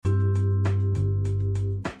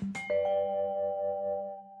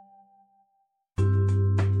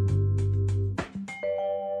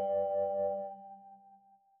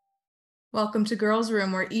Welcome to Girls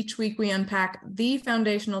Room, where each week we unpack the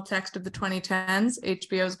foundational text of the 2010s,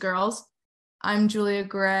 HBO's Girls. I'm Julia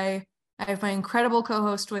Gray. I have my incredible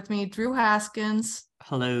co-host with me, Drew Haskins.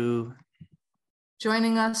 Hello.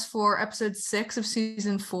 Joining us for episode 6 of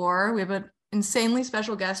season 4, we have an insanely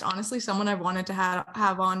special guest, honestly, someone I've wanted to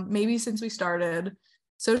have on maybe since we started.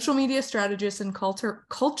 Social media strategist and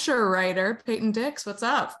culture writer, Peyton Dix. What's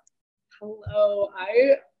up? Hello.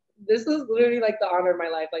 This is literally like the honor of my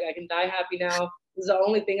life. Like, I can die happy now. This is the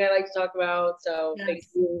only thing I like to talk about. So yes. Thank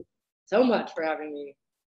you so much for having me.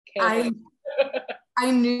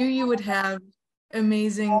 I knew you would have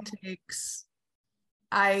amazing takes.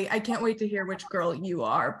 I can't wait to hear which girl you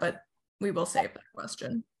are, but we will save that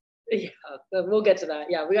question. Yeah, we'll get to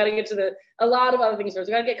that. Yeah, we got to get to a lot of other things first.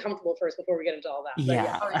 We got to get comfortable first before we get into all that.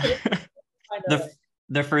 Yeah.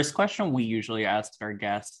 The first question we usually ask our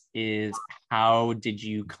guests is, how did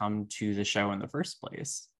you come to the show in the first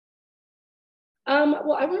place?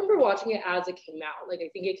 Well, I remember watching it as it came out. Like, I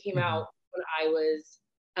think it came out when I was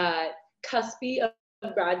cuspy of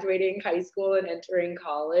graduating high school and entering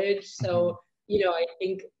college. So, I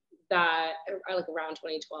think that like around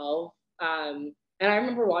 2012. And I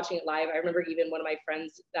remember watching it live. I remember even one of my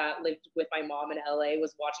friends that lived with my mom in LA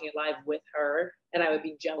was watching it live with her. And I would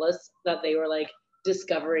be jealous that they were like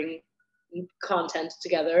discovering content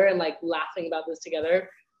together and like laughing about this together.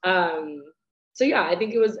 So yeah, I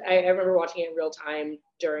think it was, I remember watching it in real time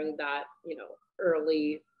during that,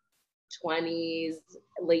 early 20s,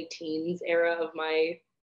 late teens era of my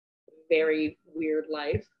very weird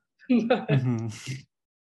life.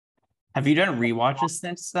 Have you done rewatches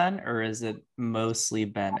since then, or has it mostly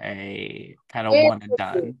been a kind of one and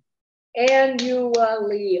done?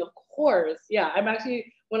 Annually, of course. Yeah, I'm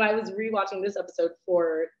actually, when I was rewatching this episode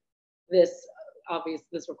for this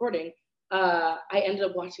recording, I ended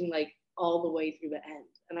up watching like all the way through the end.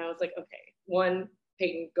 And I was like, okay,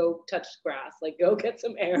 Peyton, go touch grass, like go get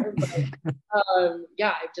some air. But yeah,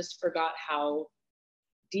 I just forgot how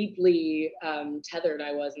deeply tethered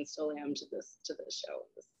I was and still am to this show,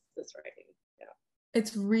 this writing. Yeah.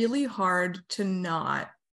 It's really hard to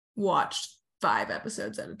not watch 5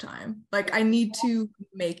 episodes at a time. Like, I need to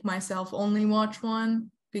make myself only watch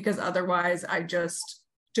one, because otherwise I just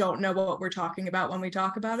don't know what we're talking about when we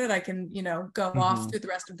talk about it. I can, go off through the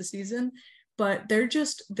rest of the season, but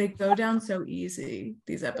they go down so easy,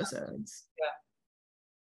 these episodes. Yeah.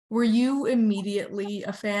 Were you immediately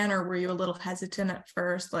a fan, or were you a little hesitant at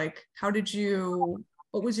first? Like, what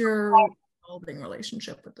was your evolving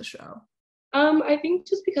relationship with the show? I think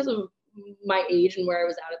just because of my age and where I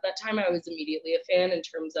was at that time, I was immediately a fan in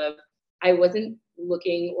terms of I wasn't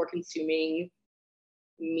looking or consuming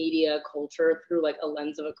media culture through like a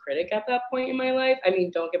lens of a critic at that point in my life. I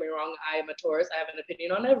mean, don't get me wrong, I am a Taurus, I have an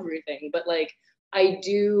opinion on everything, but like I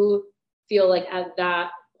do feel like at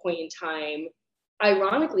that point in time,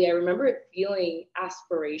 ironically, I remember it feeling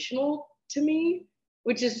aspirational to me,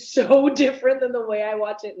 which is so different than the way I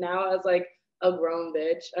watch it now as like a grown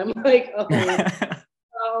bitch. I'm like,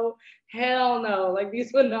 oh hell no, like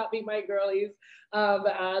these would not be my girlies.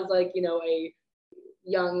 But as like, a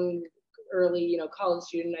young, early, college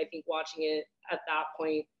student, I think watching it at that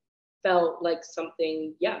point felt like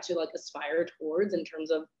something, to like aspire towards in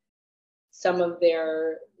terms of some of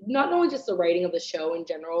their, not only just the writing of the show in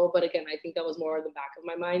general, but again, I think that was more in the back of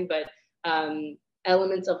my mind, but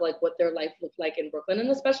elements of like what their life looked like in Brooklyn, and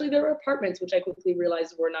especially their apartments, which I quickly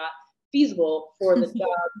realized were not feasible for the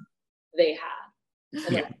job they had.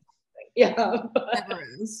 And Never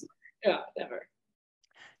is. Yeah, never.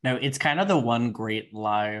 No, it's kind of the one great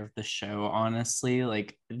lie of the show, honestly.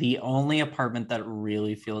 Like, the only apartment that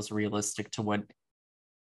really feels realistic to what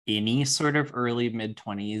any sort of early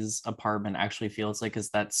mid-20s apartment actually feels like is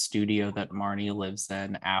that studio that Marnie lives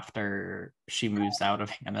in after she moves out of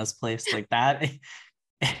Hannah's place. Like that,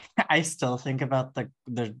 I still think about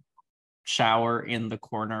the shower in the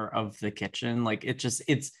corner of the kitchen. Like,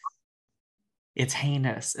 it's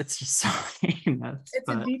heinous. It's just so heinous. It's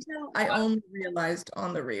a detail I only realized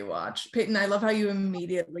on the rewatch. Peyton, I love how you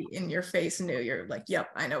immediately in your face knew. You're like,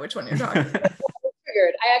 yep, I know which one you're talking about.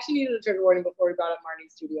 Triggered. I actually needed a trigger warning before we brought up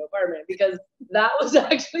Marnie's studio apartment, because that was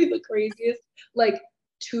actually the craziest, like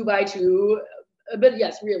 2x2, but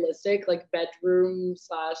yes, realistic, like bedroom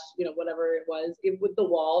 / whatever it was, with the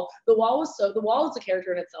wall. The wall is a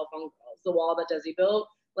character in itself on Girls. The wall that Desi built,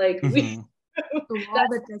 like the wall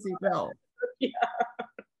that Desi built. Yeah,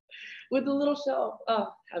 with the little shelf.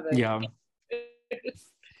 Oh, heaven. Yeah.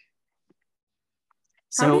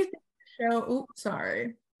 So, how do you think the show? Oh,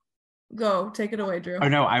 sorry. Go, take it away, Drew. Oh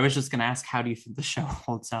no, I was just gonna ask, how do you think the show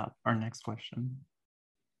holds up? Our next question.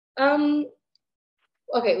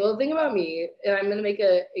 Okay, well, the thing about me, and I'm gonna make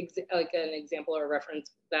an example or a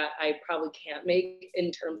reference that I probably can't make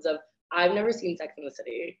in terms of I've never seen Sex in the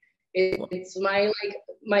City. It's my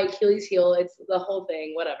Achilles heel. It's the whole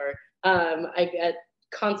thing. Whatever. I get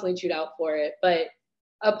constantly chewed out for it, but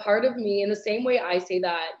a part of me, in the same way I say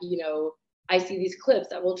that, I see these clips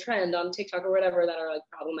that will trend on TikTok or whatever that are like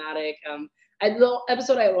problematic. The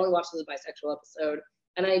episode I only watched is a bisexual episode,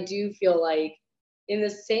 and I do feel like, in the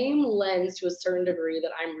same lens to a certain degree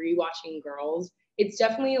that I'm rewatching Girls, it's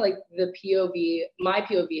definitely like the POV, my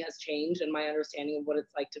POV has changed and my understanding of what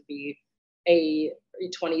it's like to be a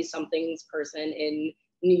 20-somethings person in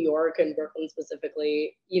New York and Brooklyn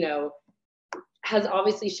specifically, has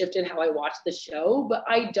obviously shifted how I watch the show, but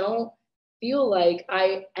I don't feel like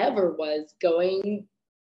I ever was going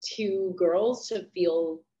to Girls to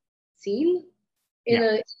feel seen in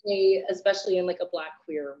a especially in like a Black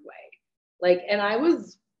queer way. Like, and I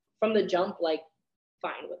was from the jump, like,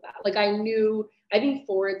 fine with that. Like, I think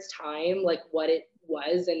for its time, like what it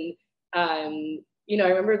was. And, I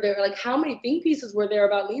remember there were like, how many think pieces were there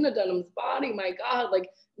about Lena Dunham's body? My God, like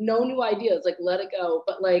no new ideas, like let it go.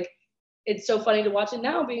 But like, it's so funny to watch it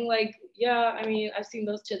now being like, yeah, I mean, I've seen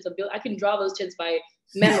those tits. I can draw those tits by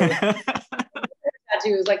memory.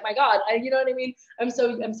 Tattoos, like, my God, you know what I mean? I'm so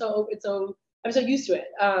used to it.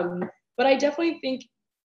 But I definitely think,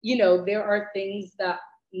 there are things that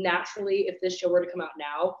naturally, if this show were to come out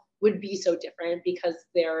now, would be so different because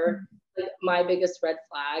they're like my biggest red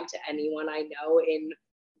flag to anyone I know in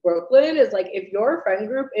Brooklyn is like, if your friend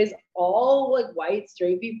group is all like white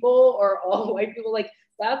straight people or all white people, like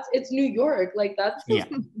it's New York. Like that's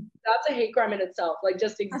a hate crime in itself. Like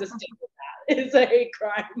just existing with that is a hate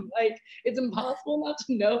crime. Like it's impossible not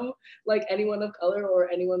to know like anyone of color or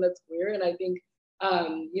anyone that's queer. And I think,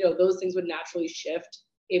 those things would naturally shift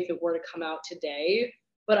if it were to come out today.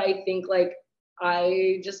 But I think like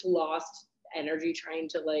I just lost energy trying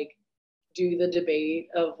to like do the debate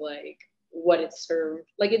of like what it served.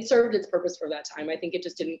 Like it served its purpose for that time. I think it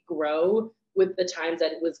just didn't grow with the times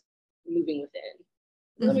that it was moving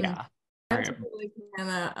within. Yeah. Like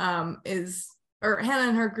Hannah Hannah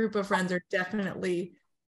and her group of friends are definitely,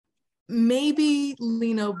 maybe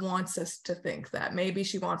Lena wants us to think that. Maybe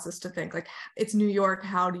she wants us to think like, it's New York,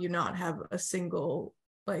 how do you not have a single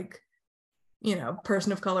like,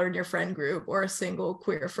 person of color in your friend group or a single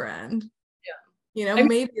queer friend?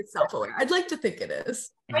 Maybe it's self-aware. I'd like to think it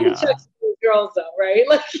is. Girls though, right?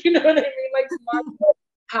 Like, you know what I mean? Like Martha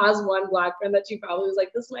has one Black friend that she probably was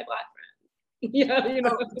like, this is my Black friend.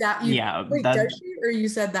 Does she? Or you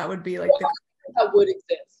said that would be like that would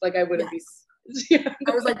exist. Like I wouldn't be.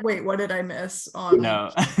 I was like, wait, what did I miss on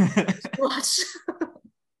no watch?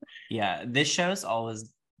 Yeah, this show's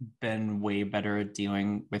always been way better at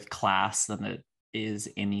dealing with class than it is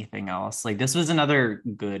anything else. Like this was another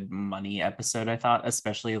good money episode, I thought,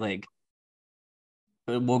 especially like,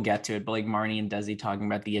 we'll get to it, but like Marnie and Desi talking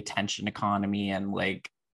about the attention economy and like,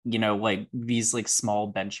 like these like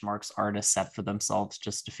small benchmarks artists set for themselves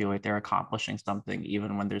just to feel like they're accomplishing something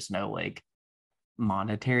even when there's no like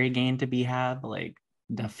monetary gain to be had. Like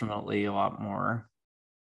definitely a lot more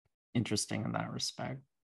interesting in that respect.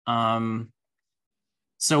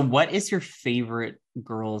 So what is your favorite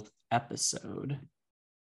Girls episode?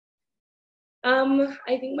 I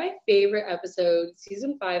think my favorite episode,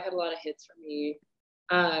 season 5 had a lot of hits for me.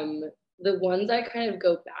 The ones I kind of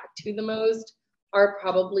go back to the most are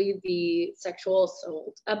probably the sexual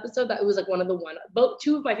assault episode. That was like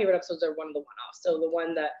two of my favorite episodes are one of the one-offs. So the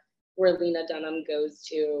one that where Lena Dunham goes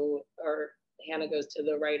to, or Hannah goes to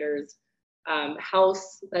the writer's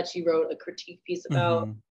house that she wrote a critique piece about.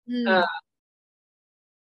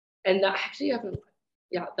 And that actually haven't,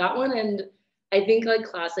 that one. And I think like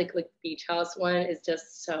classic like Beach House one is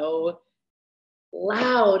just so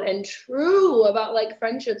loud and true about like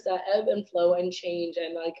friendships that ebb and flow and change,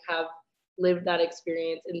 and like have lived that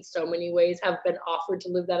experience in so many ways, have been offered to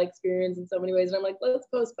live that experience in so many ways. And I'm like, let's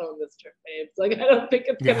postpone this trip, babes. Like, I don't think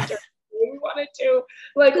it's gonna turn we wanted to.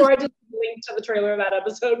 Like, or I just linked to the trailer of that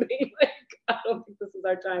episode being like, I don't think this is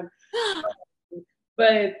our time.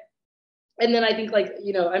 But and then I think like,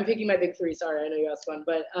 I'm picking my big 3. Sorry, I know you asked one,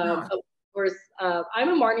 but of course, I'm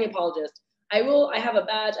a Marnie apologist. I have a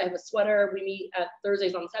badge, I have a sweater, we meet at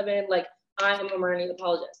Thursdays on 7. Like, I am a Marnie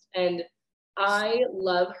apologist. And I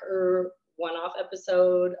love her one-off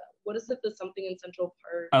episode. What is it? The something in Central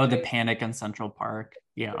Park? Oh, the Panic in Central Park.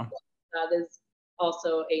 Yeah. That is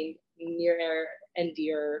also a near and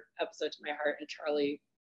dear episode to my heart. And Charlie,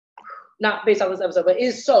 not based on this episode, but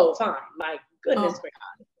is so fine. My goodness gracious.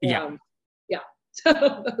 Yeah. So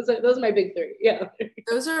those are my big 3. Yeah.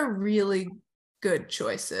 Those are really good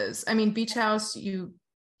choices. I mean, Beach House, you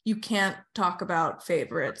you can't talk about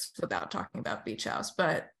favorites without talking about Beach House,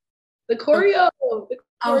 but the choreo,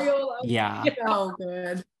 yeah, so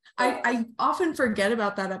good. I often forget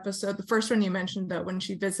about that episode. The first one you mentioned, though, when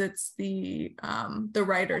she visits the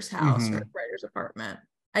writer's house or writer's apartment.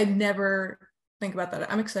 I never think about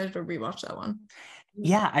that. I'm excited to rewatch that one.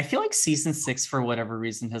 Yeah, I feel like season 6, for whatever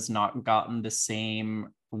reason, has not gotten the same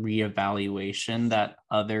reevaluation that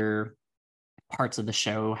other parts of the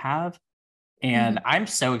show have. And I'm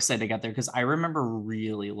so excited to get there because I remember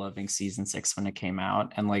really loving season 6 when it came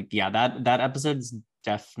out. And like, yeah, that episode is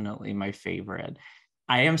definitely my favorite.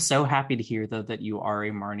 I am so happy to hear, though, that you are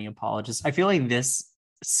a Marnie apologist. I feel like this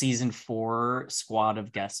season 4 squad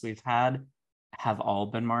of guests we've had have all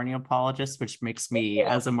been Marnie apologists, which makes me,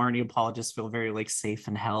 as a Marnie apologist, feel very like safe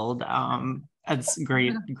and held. That's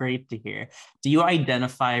great to hear. Do you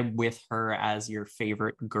identify with her as your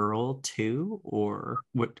favorite girl too, or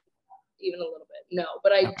what? Even a little bit, no,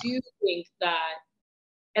 but I do think that,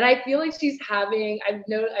 and I feel like she's having, I've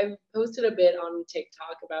posted a bit on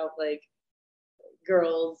TikTok about like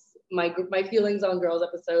girls, my feelings on girls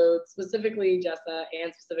episodes, specifically Jessa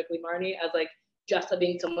and specifically Marnie, as like Jessa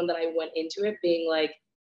being someone that I went into it being like,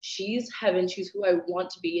 she's heaven, she's who I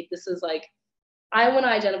want to be. This is like, I want to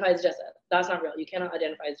identify as Jessa. That's not real. You cannot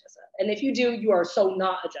identify as Jessa. And if you do, you are so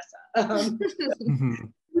not a Jessa. I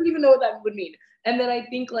don't even know what that would mean. And then I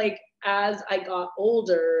think like as I got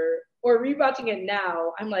older or rewatching it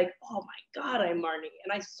now, I'm like, oh my God, I'm Marnie.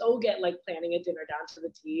 And I so get like planning a dinner down to the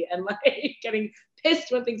T and like getting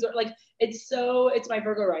pissed when things are like, it's my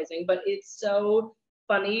Virgo rising, but it's so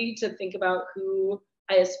funny to think about who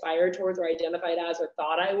I aspired towards or identified as or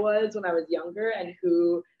thought I was when I was younger and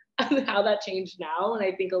how that changed now. And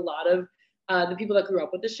I think a lot of the people that grew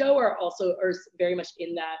up with the show are very much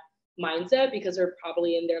in that mindset because they're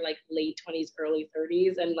probably in their like late 20s, early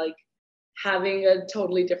 30s and like having a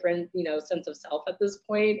totally different, sense of self at this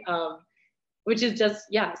point, which is just,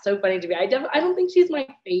 so funny to me. I don't think she's my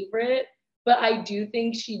favorite, but I do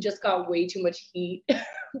think she just got way too much heat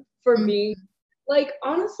for me. Like,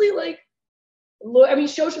 honestly, like, I mean,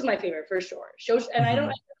 Shosh is my favorite for sure. Shosh, and I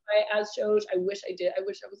don't identify as Shosh. I wish I did. I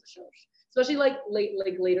wish I was a Shosh. Especially like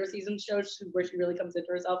later season Shosh where she really comes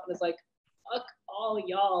into herself and is like, fuck all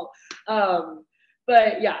y'all.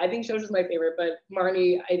 But yeah, I think Shosh is my favorite, but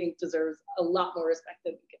Marnie, I think, deserves a lot more respect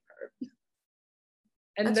than we give her.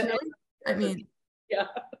 And that's then, really, I mean, yeah.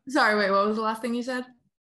 Sorry, wait, what was the last thing you said?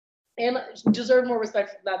 And deserve more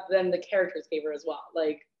respect for that than the characters gave her as well.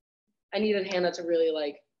 Like, I needed Hannah to really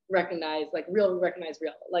like recognize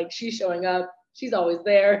real. Like, she's showing up, she's always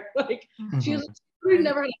there. Like, she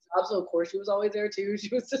never had a job, so of course she was always there too.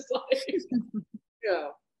 She was just like,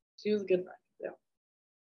 she was a good friend. Yeah.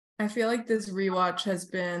 I feel like this rewatch has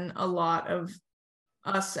been a lot of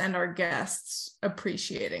us and our guests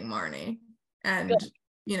appreciating Marnie and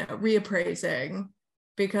reappraising,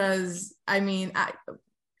 because I mean,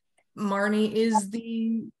 Marnie is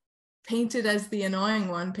painted as the annoying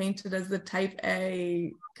one, painted as the type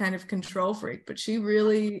A kind of control freak, but she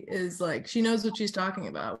really is like, she knows what she's talking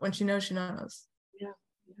about. When she knows, she knows.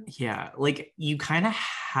 Yeah, like you kind of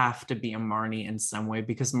have to be a Marnie in some way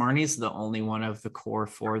because Marnie's the only one of the core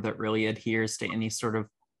 4 that really adheres to any sort of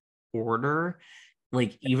order.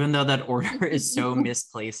 Like, even though that order is so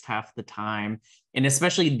misplaced half the time, and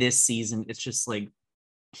especially this season, it's just like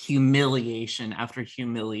humiliation after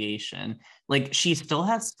humiliation. Like, she still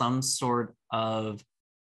has some sort of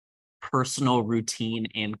personal routine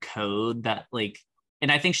and code that like,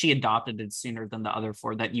 and I think she adopted it sooner than the other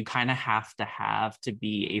 4, that you kind of have to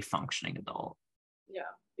be a functioning adult.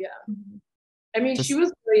 Yeah. I mean, she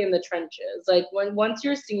was really in the trenches. Like, once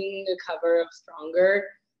you're seeing the cover of Stronger,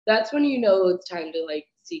 that's when it's time to like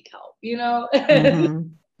seek help,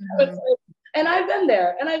 And I've been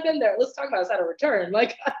there. Let's talk about Saturn Return.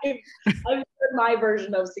 Like, I've done my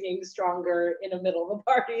version of singing Stronger in the middle of a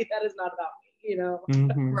party. That is not about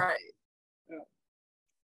me, Right.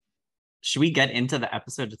 Should we get into the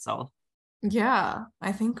episode itself? Yeah,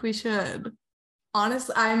 I think we should.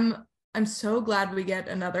 Honestly, I'm so glad we get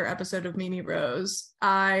another episode of Mimi Rose.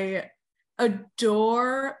 I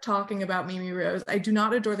adore talking about Mimi Rose. I do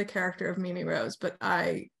not adore the character of Mimi Rose, but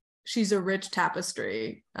she's a rich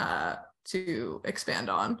tapestry to expand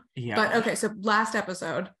on. Yeah. But okay, so last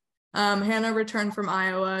episode, Hannah returned from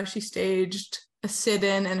Iowa. She staged a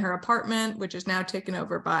sit-in in her apartment, which is now taken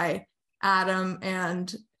over by Adam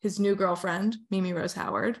and his new girlfriend, Mimi Rose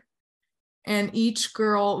Howard. And each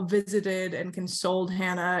girl visited and consoled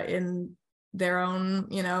Hannah in their own,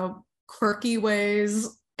 quirky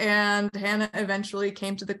ways. And Hannah eventually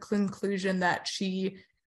came to the conclusion that she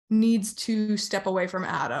needs to step away from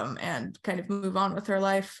Adam and kind of move on with her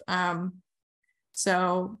life.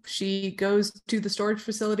 So she goes to the storage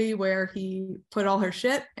facility where he put all her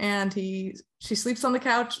shit, and she sleeps on the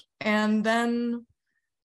couch, and then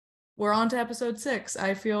we're on to episode 6.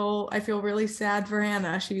 I feel really sad for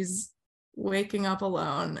Hannah. She's waking up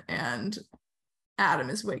alone, and Adam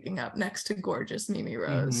is waking up next to gorgeous Mimi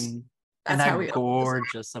Rose. Mm-hmm. That's and how that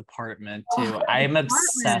gorgeous apartment too. Oh, I'm apartment.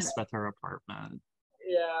 obsessed with her apartment.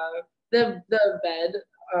 Yeah, the bed,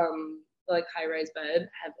 like high-rise bed,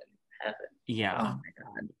 heaven. Yeah. Oh my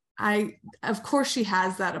god. Of course she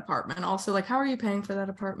has that apartment. Also, like, how are you paying for that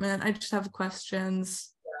apartment? I just have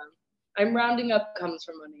questions. Yeah. I'm rounding up comes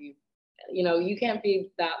from money. You know, you can't be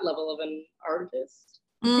that level of an artist.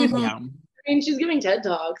 Mm-hmm. Yeah. I mean, she's giving TED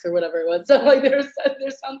Talks or whatever it was. So like there's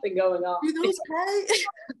something going on. Do those pay?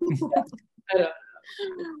 I don't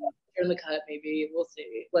know. In the cut, maybe. We'll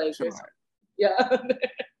see. Like Sure. Yeah.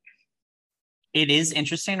 It is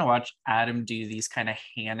interesting to watch Adam do these kind of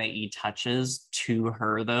Hannah-y touches to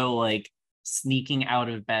her, though, like sneaking out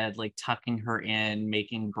of bed, like tucking her in,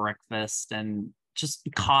 making breakfast, and just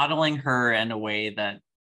coddling her in a way that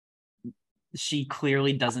she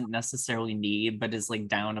clearly doesn't necessarily need, but is like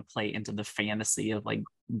down to play into the fantasy of like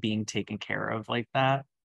being taken care of like that.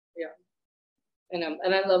 Yeah.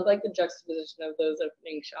 And I love like the juxtaposition of those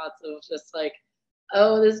opening shots of just like,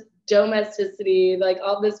 oh, this domesticity, like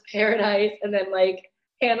all this paradise, and then like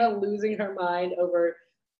Hannah losing her mind over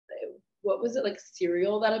what was it, like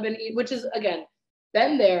cereal that I've been eating, which is again,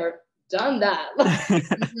 been there, done that.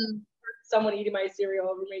 Someone eating my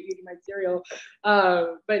cereal, roommate eating my cereal.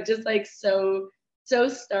 But just like so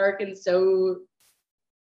stark and so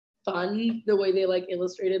fun the way they like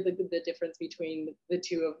illustrated the difference between the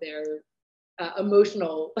two of their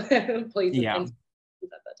emotional places at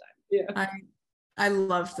that time. Yeah. I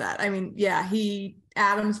loved that. I mean, yeah,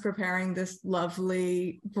 Adam's preparing this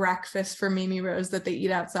lovely breakfast for Mimi Rose that they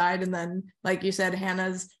eat outside, and then, like you said,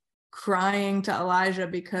 Hannah's crying to Elijah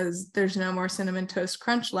because there's no more Cinnamon Toast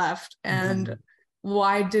Crunch left. And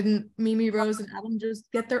why didn't Mimi Rose and Adam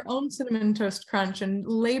just get their own Cinnamon Toast Crunch and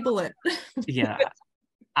label it? Yeah.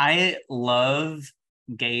 I love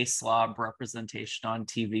gay slob representation on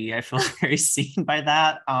TV. I feel very seen by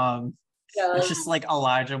that. It's just like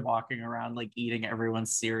Elijah walking around like eating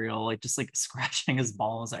everyone's cereal, like just like scratching his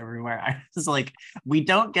balls everywhere. I was like, we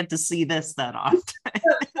don't get to see this that often.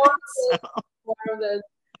 More of this.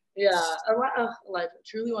 Yeah, Elijah,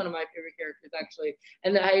 truly one of my favorite characters, actually.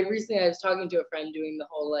 And I was talking to a friend doing the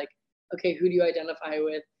whole like, okay, who do you identify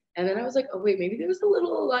with? And then I was like, oh wait, maybe there's a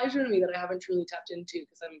little Elijah in me that I haven't truly tapped into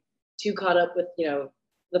because I'm too caught up with, you know,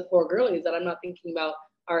 the 4 girlies that I'm not thinking about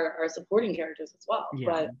our supporting characters as well. Yeah.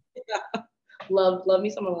 But yeah, love me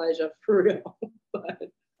some Elijah for real. But,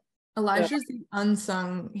 Elijah's the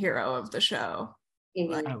unsung hero of the show.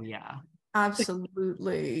 Mm-hmm. Like, oh yeah,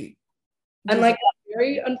 absolutely. And like a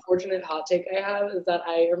very unfortunate hot take I have is that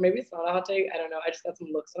or maybe it's not a hot take, I don't know, I just got some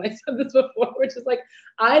looks when I said this before, which is like,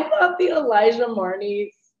 I thought the Elijah Marnie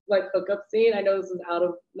like hookup scene, I know this is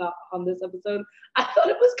not on this episode, I thought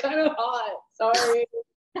it was kind of hot. Sorry.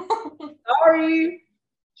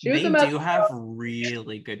 They do have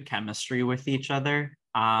really good chemistry with each other.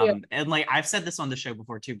 And like I've said this on the show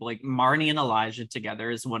before too, but like Marnie and Elijah together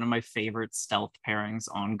is one of my favorite stealth pairings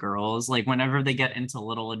on Girls. Like whenever they get into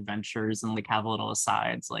little adventures and like have little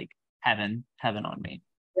asides, like heaven on me.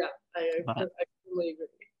 Yeah, I completely agree.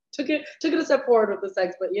 Took it a step forward with the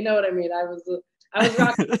sex, but you know what I mean. I was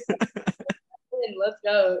rocking. Let's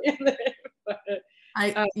go. But,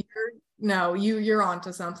 you're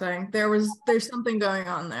onto something. There's something going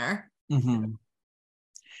on there. Mm-hmm.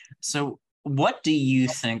 So what do you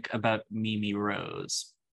think about Mimi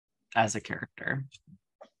Rose as a character?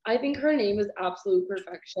 I think her name is absolute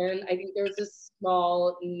perfection. I think there's a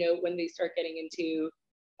small note when they start getting into,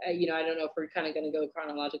 I don't know if we're kind of going to go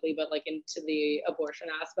chronologically, but like into the abortion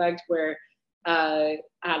aspect where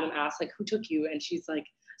Adam asks like, who took you? And she's like,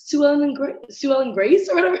 Sue Ellen Grace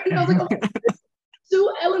or whatever. And I was like, oh,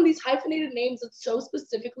 Sue Ellen, these hyphenated names, it's so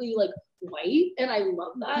specifically like white. And I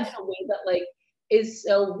love that in a way that like is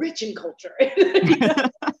so rich in culture.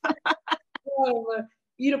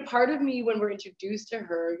 Part of me when we're introduced to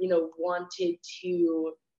her, wanted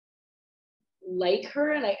to like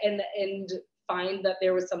her and find that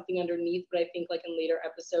there was something underneath. But I think like in later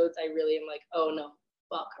episodes, I really am like, oh no,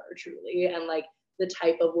 fuck her truly. And like the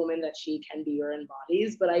type of woman that she can be or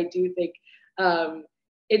embodies. But I do think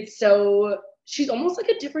she's almost like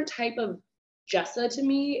a different type of Jessa to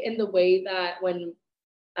me in the way that when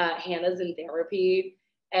Hannah's in therapy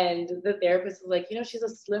And the therapist is like, you know, she's a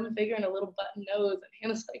slim figure and a little button nose. And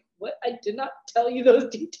Hannah's like, what? I did not tell you those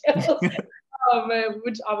details.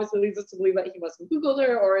 Which obviously leads us to believe that he must have Googled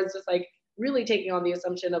her, or is just like really taking on the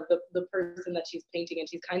assumption of the person that she's painting. And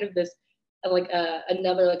she's kind of this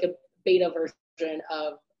another like a beta version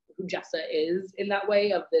of who Jessa is in that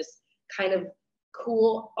way, of this kind of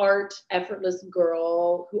cool art, effortless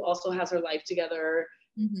girl who also has her life together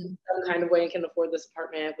in some kind of way and can afford this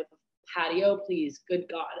apartment with a patio, please, good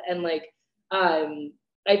God. And like, I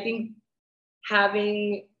think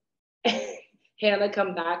having Hannah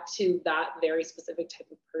come back to that very specific type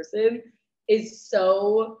of person is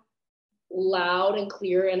so loud and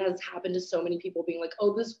clear, and has happened to so many people being like,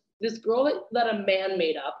 oh, this girl that a man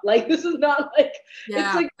made up, like, this is not like,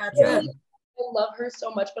 it's like, really, I love her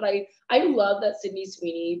so much. But I love that Sydney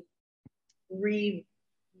Sweeney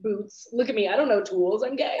reboots, look at me, I don't know tools,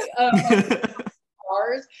 I'm gay,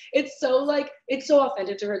 cars. It's so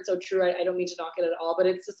authentic to her, it's so true. I don't mean to knock it at all, but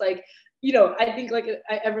it's just like, you know, I think like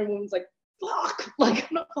everyone's like, fuck, like,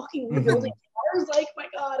 I'm not fucking rebuilding cars, like, my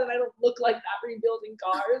God, and I don't look like that rebuilding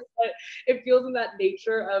cars, but it feels in that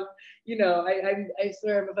nature of, you know, I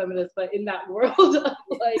swear I'm a feminist, but in that world of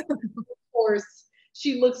like, of course,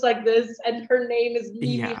 she looks like this, and her name is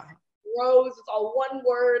Mimi Rose, it's all one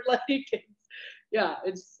word, like,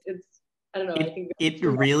 it's I don't know, I think it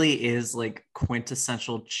really is like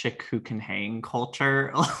quintessential chick who can hang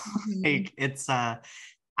culture. Like, it's I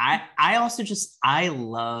also just, I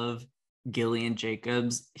love Gillian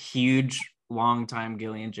Jacobs, huge longtime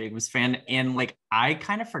Gillian Jacobs fan, and like I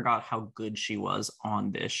kind of forgot how good she was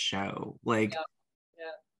on this show. Like,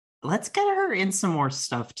 let's get her in some more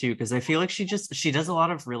stuff too, because I feel like she does a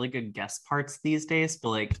lot of really good guest parts these days,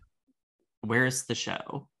 but like, where's the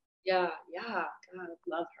show? God,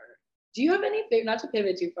 love her. Do you have any favorite, not to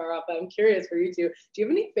pivot too far off, but I'm curious for you two, do you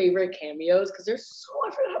have any favorite cameos? Because there's so,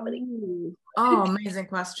 I forgot how many. Oh, amazing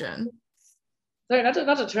question. Sorry, not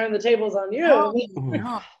to turn the tables on you.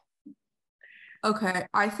 No. Okay,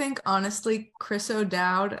 I think honestly, Chris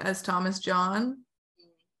O'Dowd as Thomas John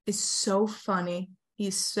is so funny.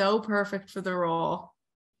 He's so perfect for the role.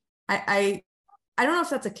 I don't know if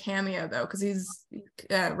that's a cameo though, because he's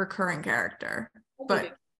a recurring character,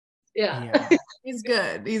 but yeah. He's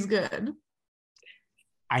good.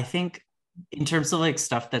 I think in terms of like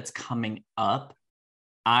stuff that's coming up,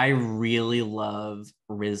 I really love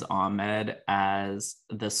Riz Ahmed as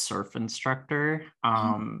the surf instructor,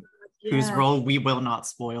 whose role we will not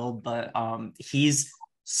spoil, but he's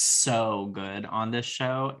so good on this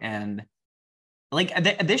show. And like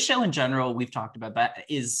this show in general, we've talked about, that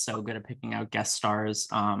is so good at picking out guest stars.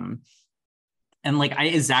 And like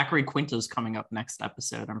Zachary Quinto's coming up next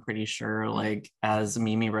episode, I'm pretty sure, like as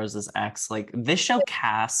Mimi Rose's ex. Like, this show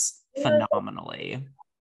casts phenomenally.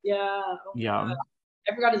 God.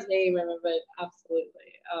 I forgot his name, but absolutely.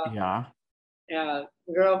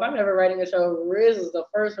 Girl, if I'm ever writing a show, Riz is the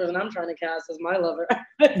first person I'm trying to cast as my lover.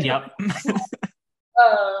 Yep.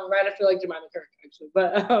 Right, I feel like Jemima Kirk, actually.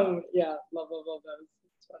 But love those.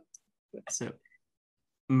 It's fun. So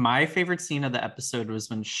my favorite scene of the episode was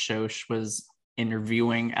when Shosh was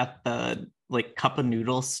interviewing at the like Cup of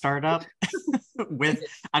Noodles startup with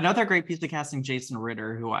another great piece of casting, Jason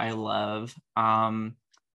Ritter, who I love.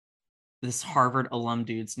 This Harvard alum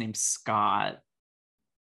dude's named Scott.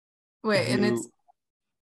 Wait, and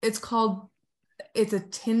it's called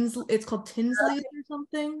Tinsley or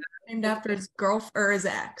something, named after his girlfriend or his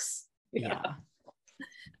ex.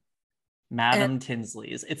 Madam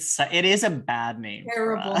Tinsley's. It is a bad name.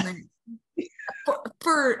 Terrible name.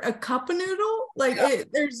 For a cup of noodle? Like,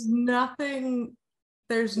 there's nothing,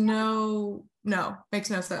 makes no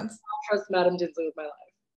sense. I'll trust Madam Tinsley with my life.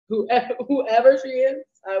 Whoever she is,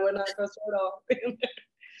 I would not trust her at all.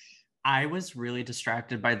 I was really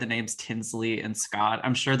distracted by the names Tinsley and Scott.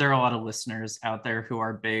 I'm sure there are a lot of listeners out there who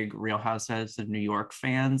are big Real Housewives of New York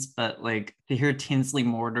fans, but like to hear Tinsley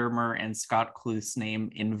Mortimer and Scott Cluth's name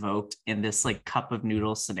invoked in this like cup of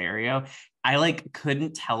noodles scenario, I like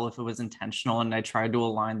couldn't tell if it was intentional, and I tried to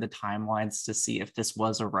align the timelines to see if this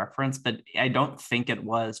was a reference, but I don't think it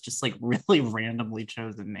was. Just like really randomly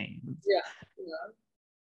chosen names. Yeah.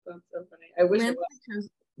 That's so funny. I wish it was.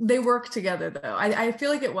 They work together though. I feel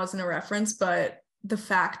like it wasn't a reference, but the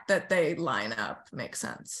fact that they line up makes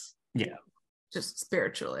sense. Yeah. Just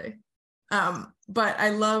spiritually. But I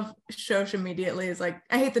love Shosh immediately is like,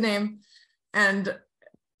 I hate the name, and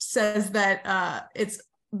says that it's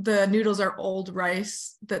the noodles are old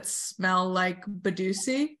rice that smell like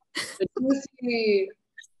Badusi. Badusi.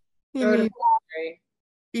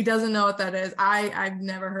 He doesn't know what that is. I've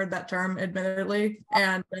never heard that term, admittedly,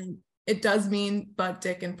 and it does mean butt,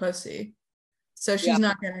 dick, and pussy. So she's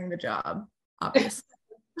not getting the job, obviously.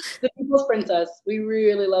 The people's princess. We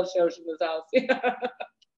really love Shosh in this house.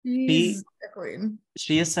 She's a queen.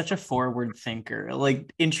 She is such a forward thinker,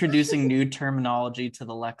 like introducing new terminology to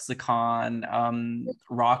the lexicon,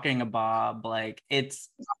 rocking a bob, like it's.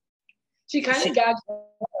 She kind of gagged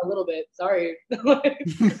a little bit. Sorry.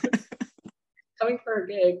 Coming for her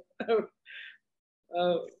gig.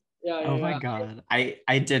 Oh my God.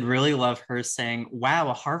 I did really love her saying, wow,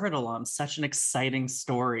 a Harvard alum, such an exciting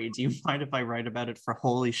story. Do you mind if I write about it for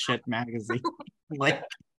Holy Shit magazine? Like,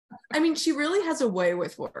 I mean, she really has a way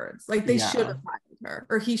with words. Like they Yeah. should have hired her,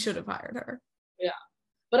 or he should have hired her. Yeah.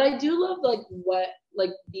 But I do love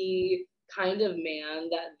like the kind of man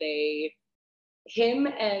that him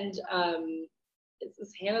and is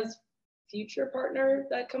this Hannah's future partner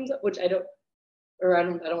that comes up, which I don't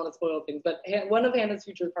want to spoil things, but one of Hannah's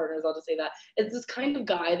future partners, I'll just say that, it's this kind of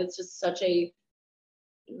guy that's just such a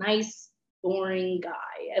nice, boring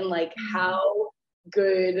guy. And like how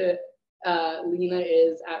good Lena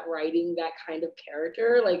is at writing that kind of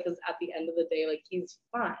character, like, because at the end of the day, like, he's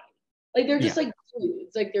fine. Like, they're just like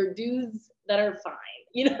dudes, like they're dudes that are fine,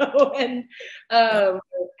 you know, and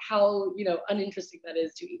how, you know, uninteresting that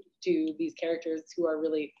is to these characters who are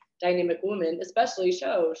really dynamic women, especially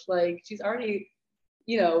Shosh. Like, she's already,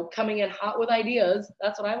 you know, coming in hot with ideas.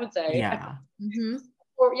 That's what I would say. Yeah.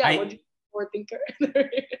 Or would you forward thinker?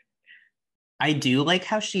 I do like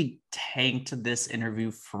how she tanked this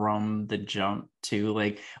interview from the jump too.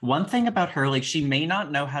 Like, one thing about her, like, she may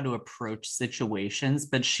not know how to approach situations,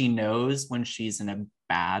 but she knows when she's in a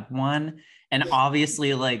bad one. And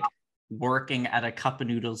obviously, like, working at a cup of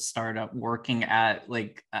noodles startup, working at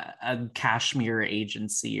like a cashmere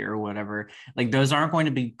agency or whatever, like, those aren't going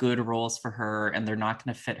to be good roles for her, and they're not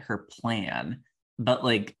going to fit her plan. But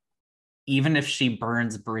like, even if she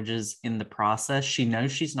burns bridges in the process, she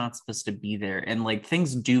knows she's not supposed to be there. And like,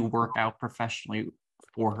 things do work out professionally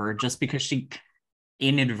for her just because she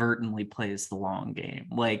inadvertently plays the long game.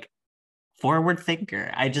 Like, forward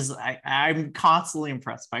thinker. I'm constantly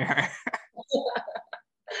impressed by her.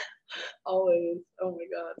 Always. Oh my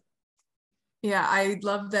God. Yeah, I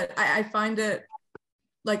love that. I find it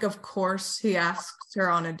like, of course he asked her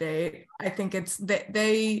on a date. I think it's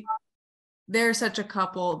they're such a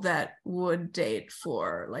couple that would date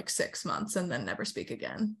for like 6 months and then never speak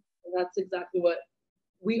again. And that's exactly what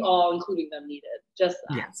we all, including them, needed. Just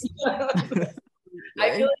that. Yes.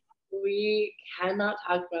 I feel like we cannot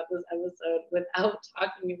talk about this episode without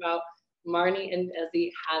talking about Marnie and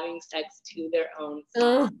Desi having sex to their own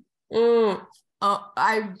song. Oh,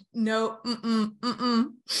 I know.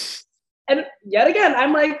 And yet again,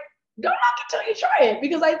 I'm like, don't knock it till you try it,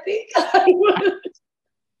 because I think I would.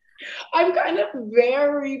 I'm kind of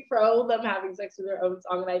very pro them having sex with their own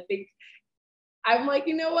song, and I think I'm like,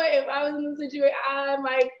 you know what? If I was in the situation, I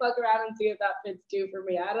might fuck around and see if that fits too for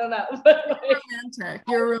me. I don't know. But like,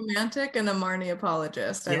 You're romantic and a Marnie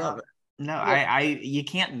apologist. I love it. No, you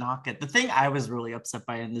can't knock it. The thing I was really upset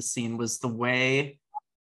by in this scene was the way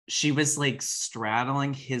she was like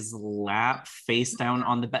straddling his lap face down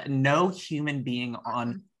on the bed. No human being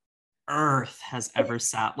on earth has ever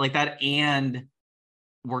sat like that and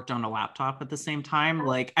worked on a laptop at the same time.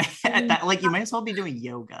 Like, at that, like, you might as well be doing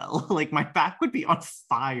yoga. Like, my back would be on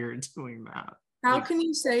fire doing that. How can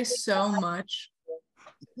you say so much?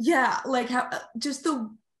 Yeah, like how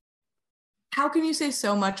can you say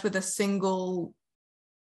so much with a single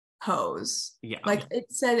pose? Yeah, like, it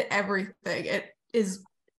said everything.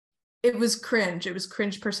 It was cringe. It was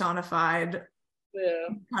cringe personified. Yeah.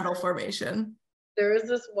 Cuddle formation. There was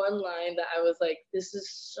this one line that I was like, this is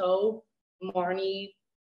so Marnie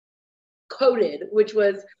coded, which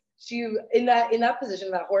was she in that position,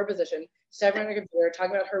 that horror position, staring at her computer,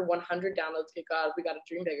 talking about her 100 downloads. Good God, we got to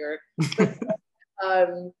dream bigger. But,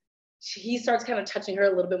 he starts kind of touching her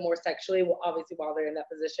a little bit more sexually, obviously while they're in that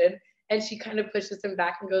position, and she kind of pushes him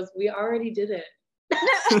back and goes, "We already did it."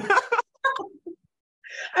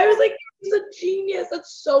 I was like, he's a genius.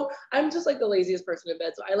 That's so. I'm just like the laziest person in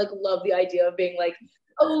bed, so I like love the idea of being like,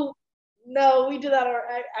 "Oh no, we did that." Or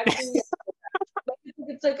actually.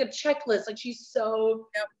 It's like a checklist. Like, she's so.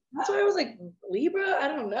 Yep. That's why I was like, Libra. I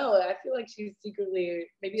don't know. I feel like she's secretly,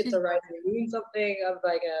 maybe it's a rising moon, something of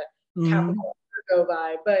like a Capricorn go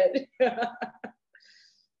by. But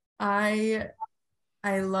I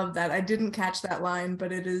love that. I didn't catch that line,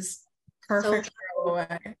 but it is perfect. So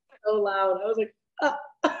loud. I was like,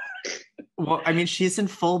 Well, I mean, she's in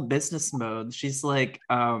full business mode. She's like,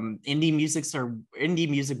 indie music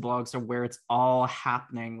blogs are where it's all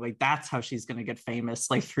happening. Like that's how she's gonna get famous,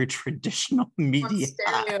 like through traditional media.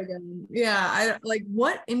 Yeah, I like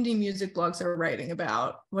what indie music blogs are writing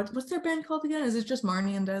about. What's their band called again? Is it just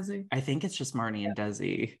Marnie and Desi? I think it's just Marnie and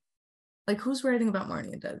Desi. Like who's writing about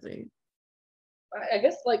Marnie and Desi? I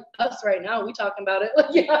guess like us right now, we talking about it.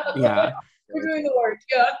 Like, Yeah. We're doing the work.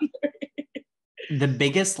 Yeah. The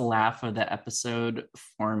biggest laugh of the episode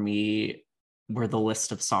for me were the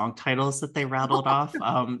list of song titles that they rattled off.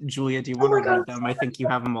 Julia, do you want to read them? I think you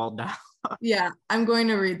have them all down. Yeah, I'm going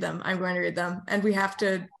to read them. And we have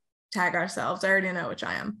to tag ourselves. I already know which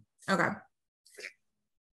I am. Okay.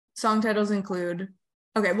 Song titles include,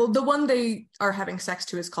 okay, well, the one they are having sex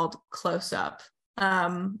to is called Close Up,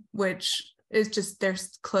 which is just,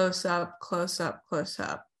 there's close up, close up, close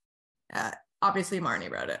up. Obviously,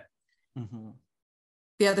 Marnie wrote it. Mm-hmm.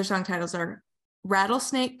 The other song titles are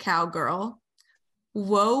Rattlesnake Cowgirl,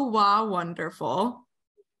 Whoa Wah Wonderful,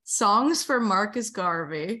 Songs for Marcus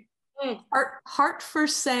Garvey, Heart for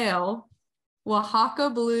Sale,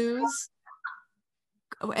 Oaxaca Blues,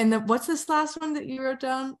 and what's this last one that you wrote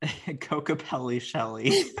down? Cocapelli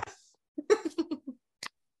Shelley.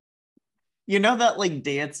 You know that like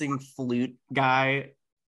dancing flute guy?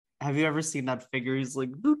 Have you ever seen that figure? He's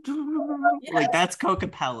like, yes. Like that's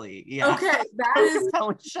Cocapelli. Yeah. Okay, that is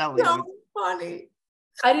Shelley. So funny.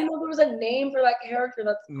 I didn't know there was a name for that character.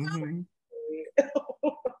 That's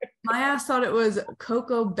my ass thought it was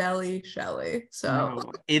Coco Belly Shelley. So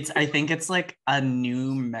no, I think it's like a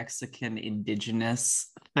New Mexican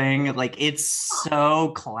indigenous thing. Like it's so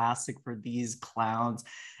classic for these clowns.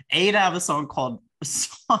 To have a song called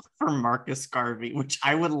Song for Marcus Garvey, which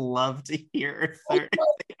I would love to hear if they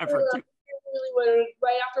ever do. Really would.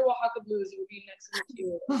 Right after Oaxaca Blues, it would be next to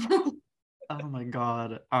you. Oh my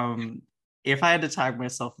god. If I had to tag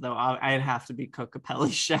myself though, I'd have to be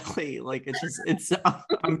Cocapelli Shelley. Like it's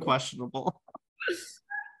unquestionable.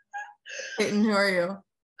 Peyton, who are you?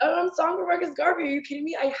 Song for Marcus Garvey. Are you kidding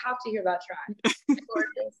me? I have to hear that track.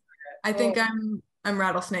 I think I'm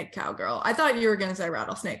Rattlesnake Cowgirl. I thought you were gonna say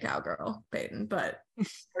Rattlesnake Cowgirl, Peyton, but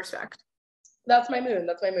respect. That's my moon.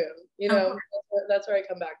 You know, that's where I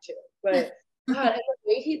come back to. But God, and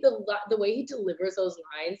the way he delivers those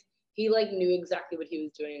lines, he like knew exactly what he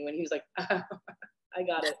was doing when he was like, I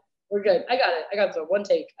got it. We're good. I got it. So one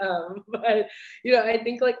take. But you know, I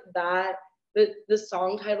think like that the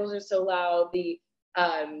song titles are so loud, the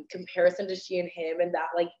comparison to She and Him and that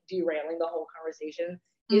like derailing the whole conversation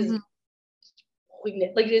is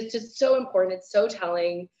poignant. Like it's just so important. It's so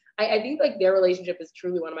telling. I think like their relationship is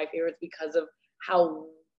truly one of my favorites because of how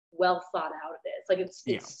well thought out it is. Like it's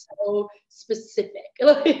so specific.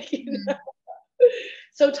 Like you know?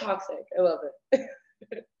 So toxic. I love it.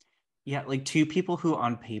 Yeah, like two people who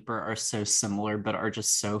on paper are so similar but are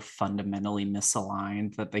just so fundamentally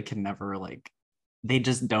misaligned that they can never like, they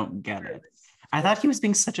just don't get it. I thought he was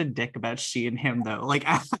being such a dick about She and Him though. Like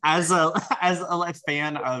as a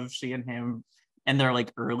fan of She and Him and their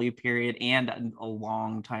like early period and a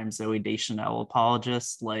long time Zooey Deschanel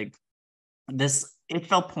apologist, like this, it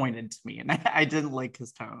felt pointed to me and I didn't like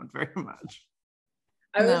his tone very much.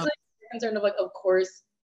 I was like concerned of like, of course,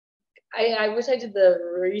 I wish I did the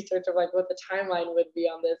research of like what the timeline would be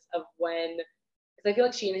on this of when, because I feel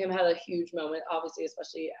like She and Him had a huge moment, obviously,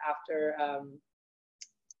 especially after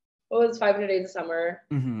what was 500 Days of Summer,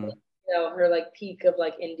 you know, her like peak of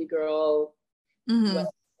like indie girl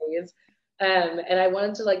days. And I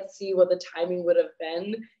wanted to like see what the timing would have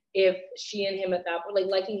been if She and Him at that point, like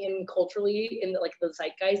liking him culturally in like the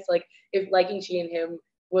zeitgeist, like if liking She and Him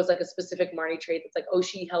was like a specific Marnie trait that's like, oh,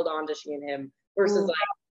 she held on to She and Him versus like,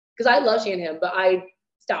 because I love She and Him, but I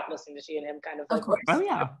stopped listening to She and Him kind of like. Of course. Oh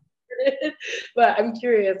yeah. But I'm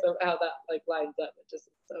curious of how that like lines up. It just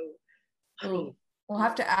so funny. We'll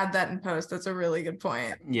have to add that in post. That's a really good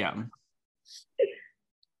point. Yeah.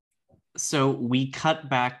 So we cut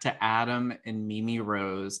back to Adam and Mimi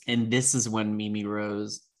Rose, and this is when Mimi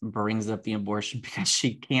Rose brings up the abortion because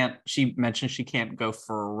she mentioned she can't go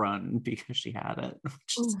for a run because she had it.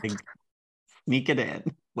 Just like sneak it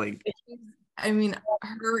in. Like I mean,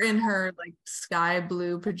 her in her like sky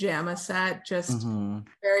blue pajama set, just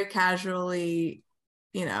very casually,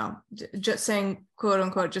 you know, just saying, quote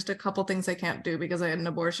unquote, just a couple things I can't do because I had an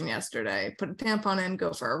abortion yesterday. Put a tampon in,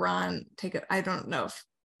 go for a run, take it. I don't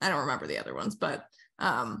remember the other ones, but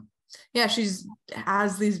yeah,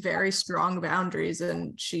 has these very strong boundaries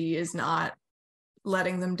and she is not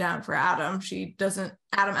letting them down for Adam.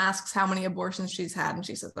 Adam asks how many abortions she's had and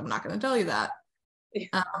she says, I'm not going to tell you that.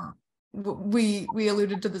 We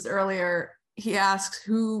alluded to this earlier. he asks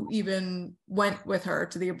who even went with her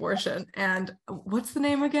to the abortion, and what's the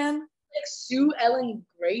name again? Like Sue Ellen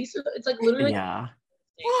Grace. It's like literally. Yeah.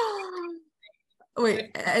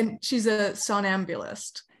 Wait, and she's a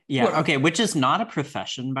somnambulist. Yeah. What? Okay. Which is not a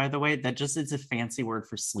profession, by the way. That just is a fancy word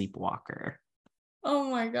for sleepwalker. Oh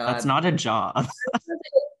my God. That's not a job.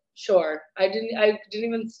 Sure. I didn't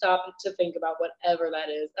even stop to think about whatever that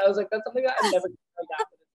is. I was like, that's something that I'm never going to find out.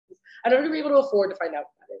 I'm never going to be able to afford to find out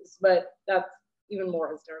what that is. But that's even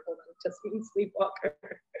more hysterical than just being sleepwalker.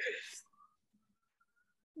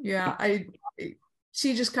 Yeah,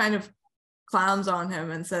 she just kind of clowns on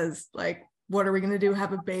him and says, like, what are we gonna do?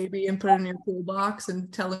 Have a baby and put it in your toolbox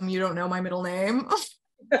and tell him you don't know my middle name?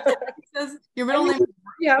 He says, your middle name.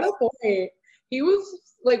 He had a point. He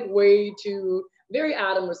was like way too very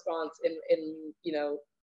Adam response in you know,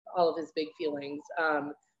 all of his big feelings.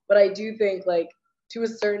 But I do think, like, to a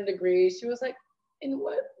certain degree, she was like, in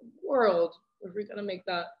what world are we gonna make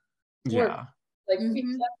that work? Yeah. Like,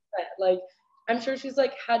 like, I'm sure she's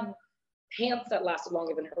like had pants that lasted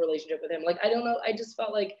longer than her relationship with him. Like, I don't know. I just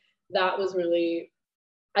felt like that was really,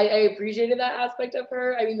 I appreciated that aspect of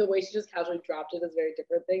her. I mean, the way she just casually dropped it is a very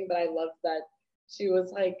different thing, but I loved that she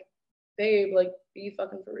was like, babe, like, be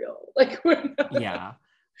fucking for real. Like, Yeah.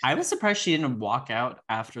 I was surprised she didn't walk out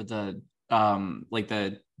after the like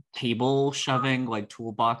the table shoving, like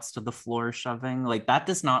toolbox to the floor shoving. Like, that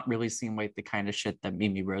does not really seem like the kind of shit that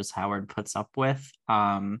Mimi Rose Howard puts up with.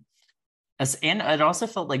 And it also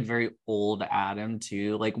felt like very old Adam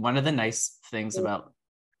too. Like, one of the nice things about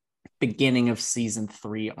beginning of season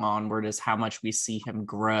 3 onward is how much we see him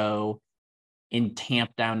grow and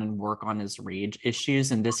tamp down and work on his rage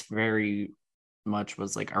issues. And this very much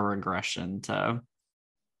was like a regression to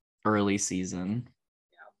early season.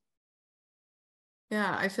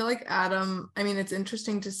 Yeah, I feel like Adam, I mean, it's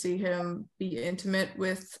interesting to see him be intimate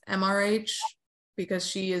with MRH because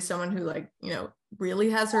she is someone who, like, you know, really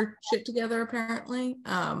has her shit together apparently.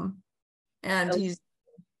 And he's,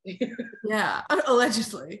 yeah,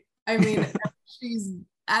 allegedly. I mean,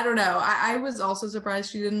 I don't know. I was also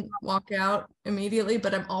surprised she didn't walk out immediately,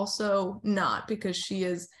 but I'm also not, because she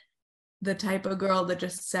is the type of girl that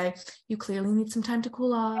just say, you clearly need some time to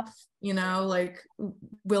cool off, you know, like,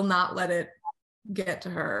 will not let it get to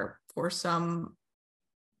her for some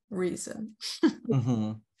reason.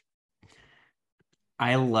 Mm-hmm.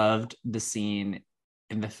 I loved the scene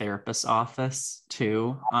in the therapist's office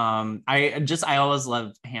too. I always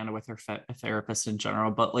loved Hannah with her therapist in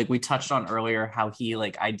general, but like we touched on earlier, how he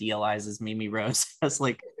like idealizes Mimi Rose as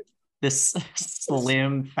like this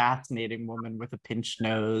slim, fascinating woman with a pinched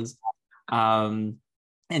nose. And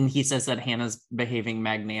he says that Hannah's behaving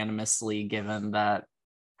magnanimously given that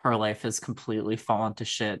her life has completely fallen to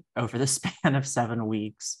shit over the span of 7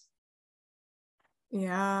 weeks.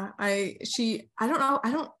 Yeah, I don't know,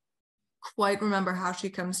 I don't quite remember how she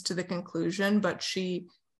comes to the conclusion, but she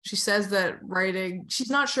says that writing, she's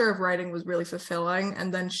not sure if writing was really fulfilling,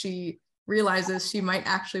 and then she realizes she might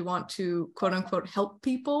actually want to quote unquote help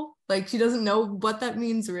people. Like, she doesn't know what that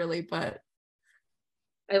means really, but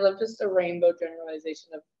I love just a rainbow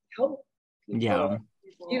generalization of help people. Yeah,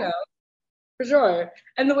 you know, for sure.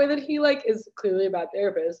 And the way that he like is clearly a bad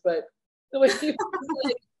therapist, but the way he was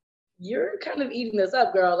like, you're kind of eating this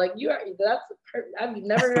up, girl. Like, I've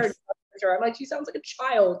never heard her. I'm like, she sounds like a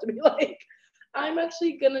child to be like, I'm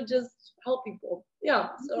actually gonna just help people. Yeah.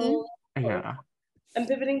 So yeah. I'm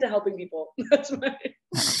pivoting to helping people. That's my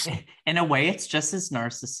In a way, it's just as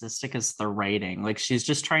narcissistic as the writing. Like, she's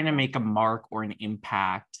just trying to make a mark or an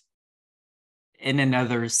impact in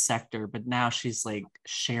another sector, but now she's like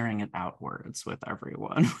sharing it outwards with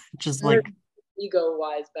everyone, which is like ego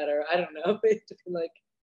wise better. I don't know. To be like,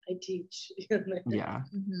 I teach. Yeah.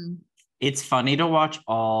 It's funny to watch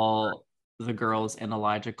all the girls in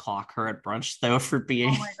Elijah clock her at brunch though for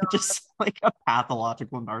being just like a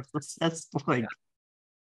pathological narcissist. Like,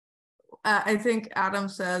 I think Adam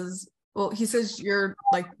says, well, he says, you're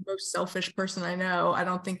like the most selfish person I know. I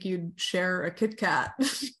don't think you'd share a Kit Kat.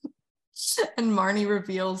 And Marnie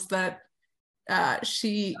reveals that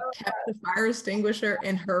she kept the fire extinguisher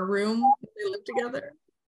in her room when they lived together,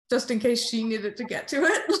 just in case she needed to get to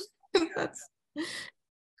it. That's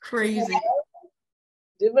crazy.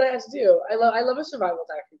 Did what I had to do. I love a survival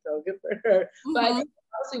tactic though. Good for her. But I think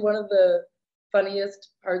honestly one of the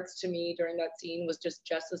funniest parts to me during that scene was just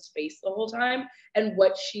Jess's face the whole time, and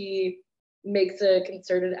what she makes a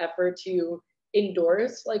concerted effort to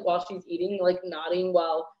endorse, like while she's eating, like nodding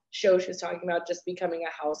while Shosh is talking about just becoming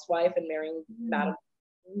a housewife and marrying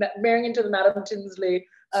into the Madame Tinsley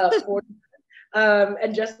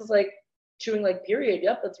and Jess is like chewing like, period,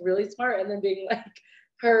 yep, that's really smart, and then being like,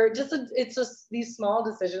 it's just these small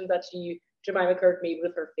decisions that Jemima Kirk made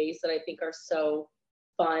with her face that I think are so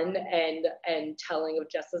fun and telling of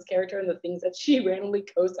Jessa's character, and the things that she randomly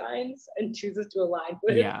co-signs and chooses to align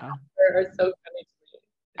with are so funny to me.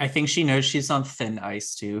 I think she knows she's on thin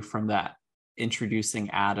ice too from that introducing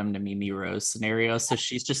Adam to Mimi Rose scenario. So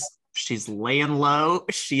she's laying low.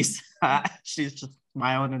 She's just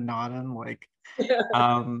smiling and nodding. Like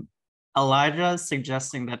Elijah is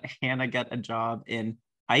suggesting that Hannah get a job in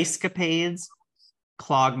ice capades,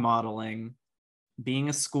 clog modeling, being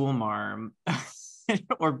a school marm,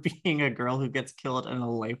 or being a girl who gets killed in a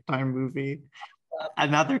Lifetime movie.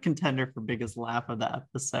 Another contender for biggest laugh of the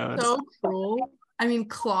episode. So cruel. I mean,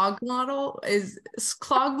 clog model and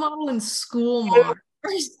school model.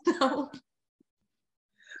 So...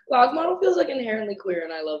 Clog model feels like inherently queer,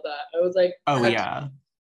 and I love that. I was like, oh yeah,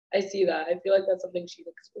 I see that. I feel like that's something she'd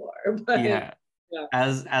explore. But yeah.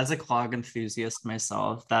 As a clog enthusiast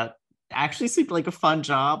myself, that actually seemed like a fun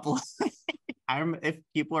job. If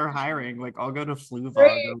people are hiring, like I'll go to Flu Vlog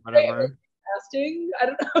or whatever. Casting? I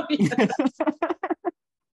don't know. Yeah.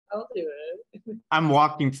 I'll do it. I'm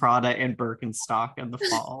walking Prada in Birkenstock in the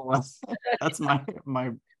fall. That's my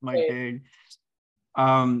gig.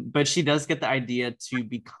 But she does get the idea to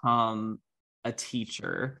become a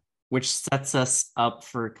teacher, which sets us up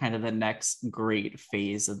for kind of the next great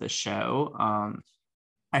phase of the show.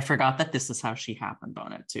 I forgot that this is how she happened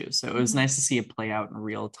on it too. So it was nice to see it play out in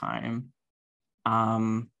real time.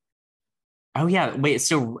 Oh yeah, wait,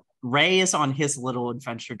 so Ray is on his little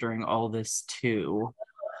adventure during all this too.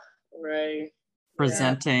 Right.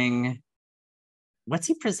 Presenting, what's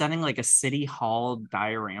he presenting, like a city hall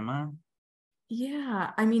diorama?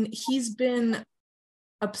 Yeah, I mean, he's been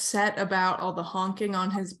upset about all the honking on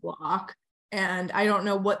his block, and I don't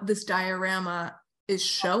know what this diorama is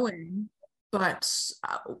showing, but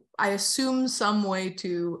I assume some way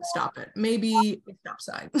to stop it. Maybe a stop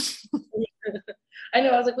sign. I know,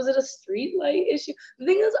 I was like, was it a street light issue? The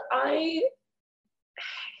thing is, I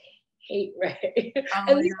hate Ray.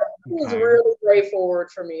 And this was really Ray forward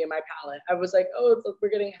for me in my palette. I was like, oh, we're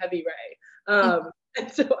getting heavy Ray. And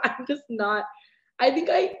so I'm just not, I've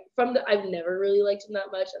never really liked him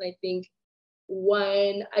that much. And I think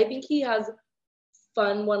he has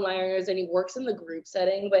fun one-liners and he works in the group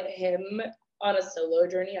setting, but him on a solo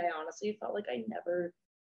journey, I honestly felt like I never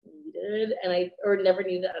needed, never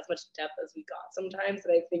needed as much depth as we got sometimes.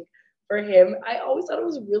 And I think for him, I always thought it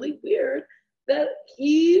was really weird that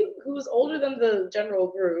he, who was older than the general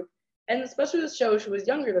group, and especially this show, she was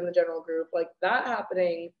younger than the general group, like that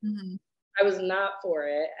happening, I was not for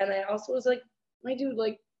it. And I also was like, my dude,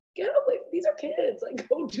 like, get away, these are kids, like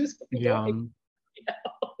go do something. Yeah.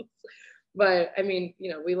 But I mean,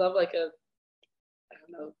 we love like a, I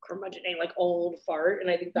don't know, curmudgeon, like old fart, and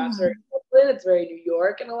I think that's very Brooklyn. It's very New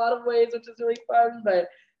York in a lot of ways, which is really fun. But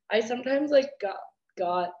I sometimes like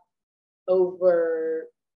got over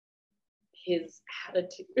his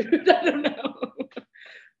attitude. I don't know.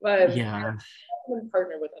 But yeah, I can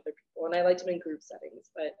partner with other people, and I liked him in group settings.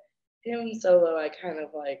 But him solo, I kind of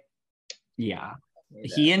like. Yeah,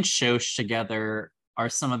 he and Shosh together are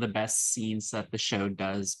some of the best scenes that the show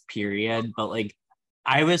does, period. But like,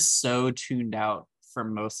 I was so tuned out for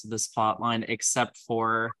most of this plot line, except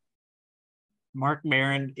for Mark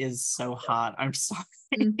Maron is so hot. I'm sorry.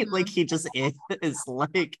 Like, he just is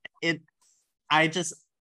like it.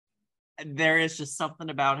 There is just something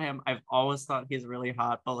about him. I've always thought he's really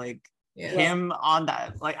hot, but like him on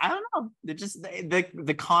that, like, I don't know, just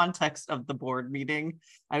the context of the board meeting,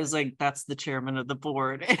 I was like, that's the chairman of the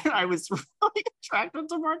board, and I was really attracted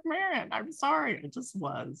to Mark Maron. I'm sorry, it just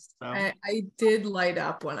was. So I did light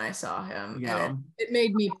up when I saw him, and it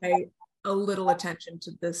made me pay a little attention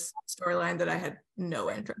to this storyline that I had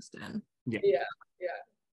no interest in. Yeah.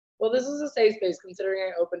 Well, this is a safe space, considering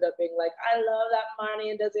I opened up being like, I love that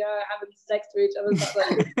Marnie and Desi are having sex to each other. So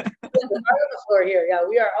like, we're on the floor here. Yeah,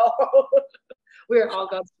 we are all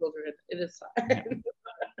God's children. It is fine.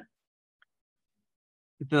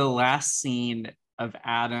 The last scene of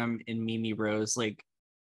Adam and Mimi Rose like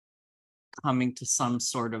coming to some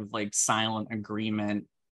sort of like silent agreement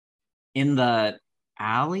in the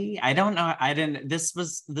alley. I don't know.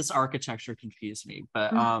 This architecture confused me,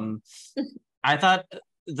 but I thought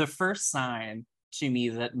the first sign to me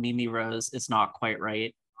that Mimi Rose is not quite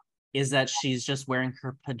right is that she's just wearing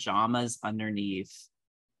her pajamas underneath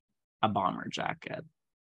a bomber jacket.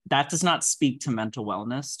 That does not speak to mental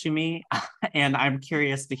wellness to me, and I'm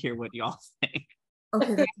curious to hear what y'all think.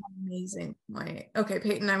 Okay, that's amazing. Okay,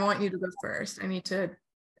 Peyton, I want you to go first. I need to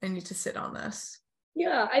sit on this.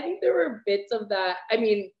 Yeah, I think there were bits of that. I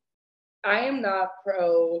mean, I am not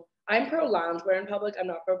pro I'm pro loungewear in public. I'm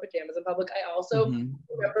not pro pajamas in public. I also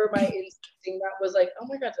remember my instinct that was like, oh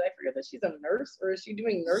my god, did I forget that she's a nurse, or is she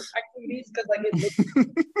doing nurse activities? Because like it looks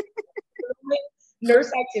like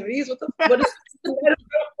nurse activities. What is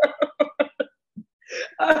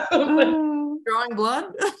drawing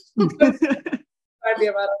blood? I don't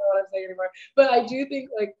know what I'm saying anymore. But I do think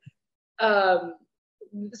like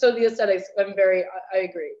so the aesthetics, I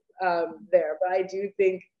agree there, but I do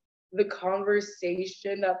think the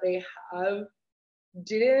conversation that they have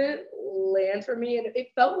didn't land for me, and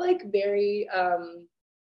it felt like very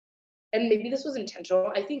and maybe this was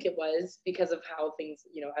intentional. I think it was because of how things,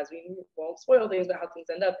 as we won't spoil things, but how things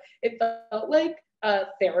end up. It felt like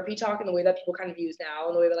therapy talk in the way that people kind of use now,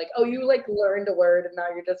 in the way that like, oh, you like learned a word and now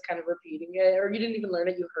you're just kind of repeating it, or you didn't even learn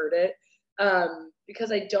it, you heard it.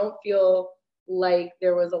 Because I don't feel like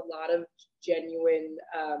there was a lot of genuine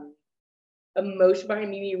emotion behind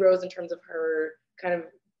Mimi Rose in terms of her kind of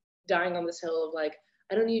dying on this hill of like,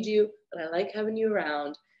 I don't need you, but I like having you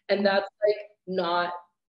around. And that's like not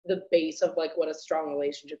the base of like what a strong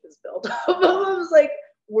relationship is built of. It was like,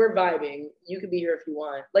 we're vibing, you could be here if you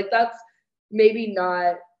want. Like that's maybe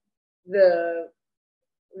not the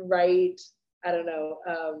right, I don't know,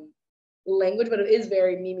 language, but it is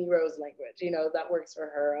very Mimi Rose language, that works for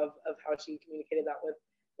her of how she communicated that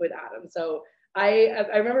with Adam. So I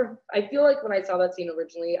remember, I feel like when I saw that scene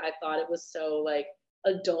originally, I thought it was so like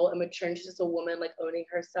adult and mature, and she's just a woman like owning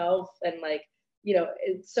herself, and like,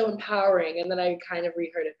 it's so empowering. And then I kind of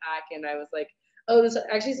reheard it back and I was like, oh, this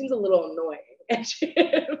actually seems a little annoying.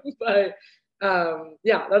 But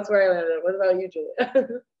yeah, that's where I landed. What about you, Julia?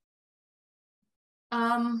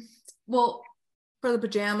 Well, for the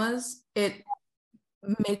pajamas, it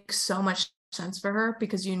makes so much sense for her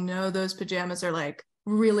because those pajamas are like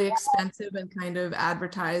really expensive and kind of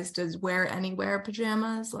advertised as wear anywhere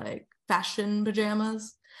pajamas, like fashion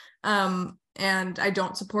pajamas. And I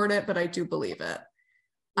don't support it, but I do believe it.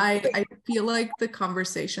 I feel like the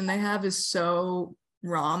conversation they have is so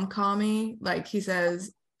rom-com-y. Like he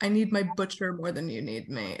says, I need my butcher more than you need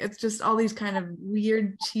me. It's just all these kind of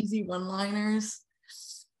weird, cheesy one-liners.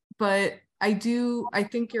 But I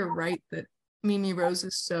think you're right that Mimi Rose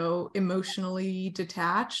is so emotionally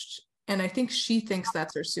detached. And I think she thinks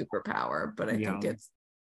that's her superpower, but I think it's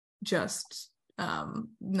just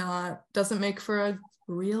doesn't make for a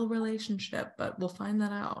real relationship, but we'll find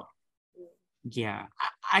that out. Yeah,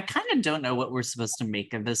 I kind of don't know what we're supposed to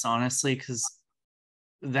make of this, honestly, because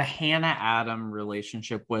the Hannah Adam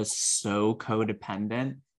relationship was so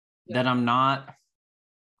codependent that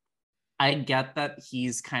I get that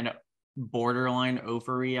he's kind of borderline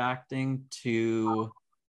overreacting to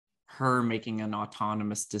her making an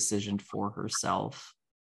autonomous decision for herself.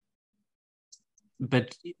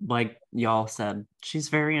 But like y'all said, she's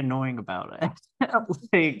very annoying about it.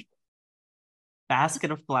 Like,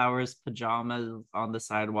 basket of flowers, pajamas on the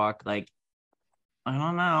sidewalk, like, I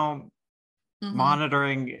don't know,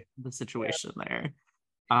 monitoring the situation there.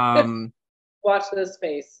 Watch this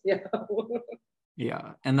space. Yeah.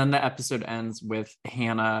 Yeah. And then the episode ends with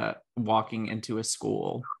Hannah walking into a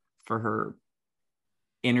school for her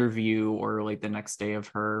interview, or like the next day of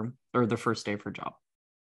her, or the first day of her job.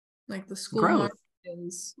 Like the school growth.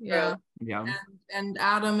 Is, yeah. And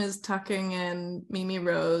Adam is tucking in Mimi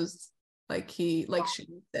Rose like she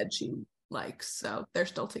said she likes, so they're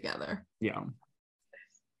still together. Yeah.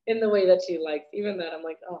 In the way that she likes. Even then I'm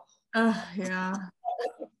like, oh. Yeah.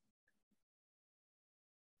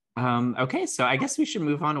 Okay, so I guess we should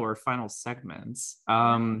move on to our final segments.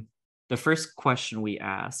 The first question we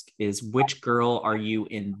ask is, which girl are you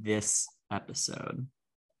in this episode?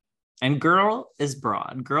 And girl is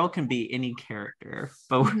broad. Girl can be any character,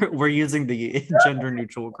 but we're using the gender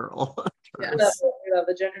neutral girl. Yes. We love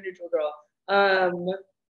the gender neutral girl.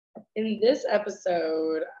 In this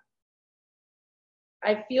episode,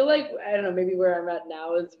 I feel like, I don't know, maybe where I'm at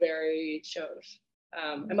now is very Shosh.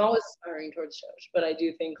 I'm always aspiring towards Shosh, but I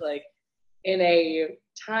do think like in a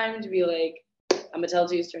time to be like, I'm gonna tell it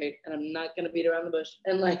to you straight and I'm not gonna beat around the bush,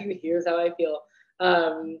 and like, here's how I feel.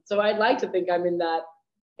 So I'd like to think I'm in that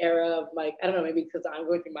era of like, I don't know, maybe because I'm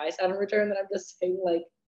going through my Saturn return that I'm just saying like,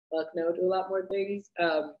 fuck no to a lot more things.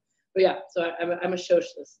 But yeah, so I'm a Shosh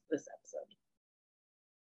this episode.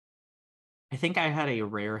 I think I had a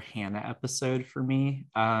rare Hannah episode for me.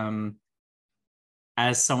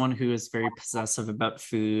 As someone who is very possessive about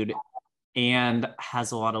food and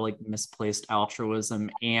has a lot of like misplaced altruism,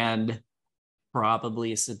 and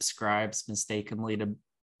probably subscribes mistakenly to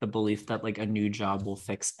the belief that like a new job will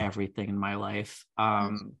fix everything in my life.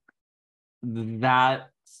 That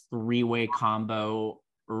three-way combo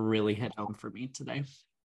really hit home for me today.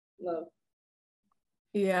 Love.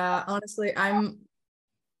 Yeah, honestly,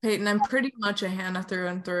 Peyton, I'm pretty much a Hannah through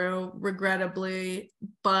and through, regrettably,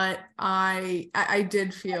 but I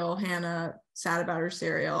did feel Hannah sad about her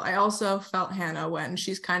cereal. I also felt Hannah when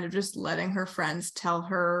she's kind of just letting her friends tell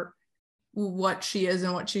her what she is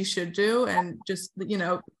and what she should do, and just, you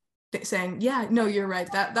know, saying, yeah, no, you're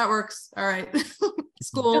right, that works, all right.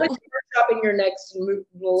 School. Like workshopping your next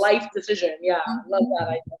life decision. Yeah, love that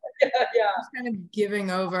idea. Yeah. Just kind of giving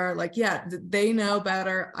over, like, yeah, they know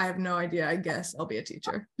better, I have no idea, I guess I'll be a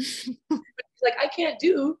teacher. Like, I can't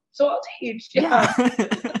do, so I'll teach. Yeah.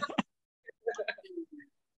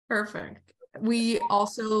 Perfect. We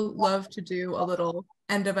also love to do a little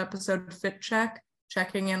end of episode fit check,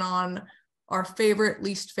 checking in on our favorite,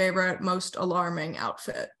 least favorite, most alarming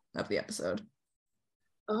outfit of the episode.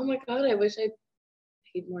 Oh my God, I wish I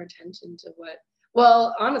paid more attention to what.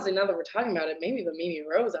 Well, honestly, now that we're talking about it, maybe the Mimi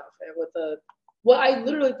Rose outfit with the what I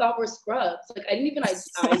literally thought were scrubs. Like, I didn't even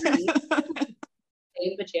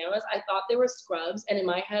in pajamas. I thought they were scrubs, and in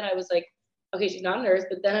my head, I was like, okay, she's not a nurse.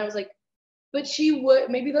 But then I was like, but she would.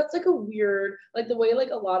 Maybe that's like a weird, like the way like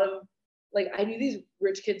a lot of like I knew these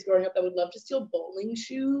rich kids growing up that would love to steal bowling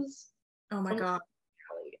shoes. Oh my God.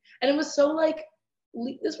 And it was so like,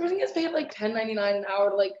 this person gets paid like $10.99 an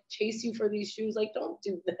hour to like chase you for these shoes. Like, don't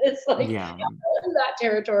do this. Like, Yeah. in that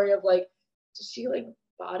territory of like, did she like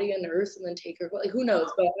body a nurse and then take her? Like, who knows?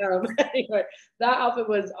 But anyway, that outfit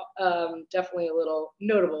was definitely a little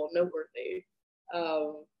noteworthy.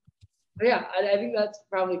 But yeah, I think that's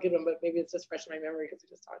probably a good one, but maybe it's just fresh in my memory because we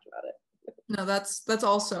just talked about it. No, that's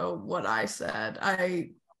also what I said.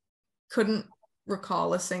 I couldn't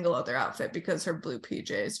recall a single other outfit because her blue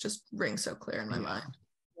PJs just ring so clear in my mind.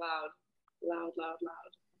 Loud.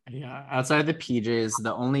 Yeah, outside the PJs,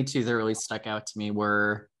 the only two that really stuck out to me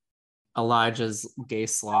were Elijah's gay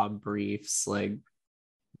slob briefs, like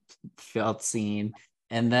felt seen,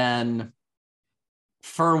 and then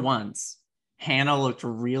for once Hannah looked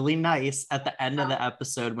really nice at the end of the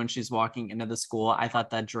episode when she's walking into the school. I thought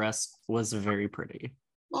that dress was very pretty.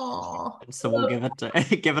 Oh, so we'll give it to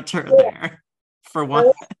her there for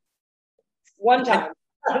one time.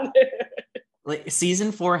 Like,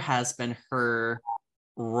 season 4 has been her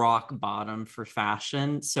rock bottom for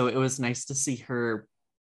fashion, so it was nice to see her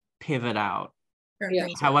pivot out,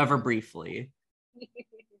 however briefly.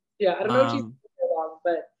 Yeah, I don't know if she's so long,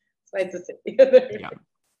 but it's nice to see. Yeah.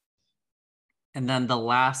 And then the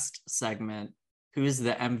last segment, who's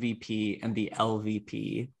the MVP and the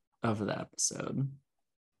LVP of the episode?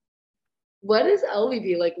 What is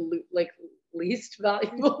LVP, like least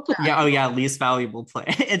valuable player? Yeah, least valuable player.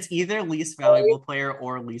 It's either least valuable player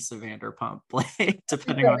or Lisa Vanderpump play,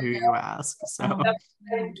 depending on who you ask. So that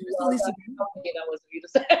was you to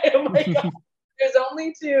say. Oh my God. There's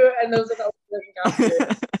only two, and those are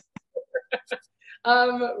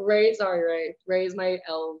the Ray is my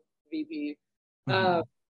LVP.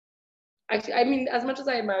 Actually, I mean, as much as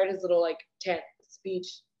I admired his little like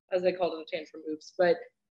speech, as they called it, a tantrum oops, but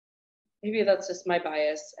maybe that's just my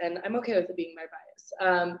bias, and I'm okay with it being my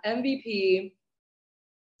bias. MVP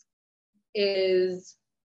is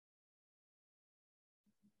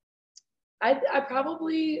I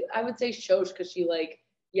would say Shosh, because she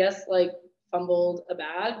fumbled a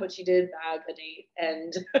bag, but she did bag a date,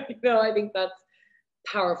 and I think that's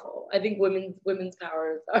powerful. I think women's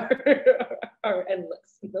powers are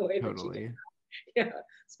endless in the way that totally.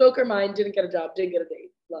 Spoke her mind, didn't get a job, did get a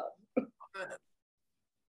date. Love.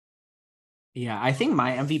 Yeah, I think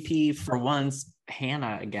my MVP for once,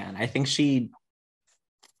 Hannah again. I think she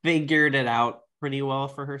figured it out pretty well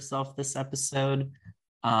for herself this episode.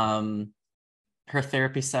 Her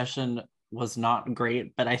therapy session was not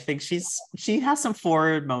great, but I think she has some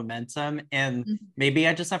forward momentum, and maybe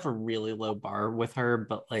I just have a really low bar with her,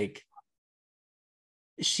 but like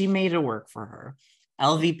she made it work for her.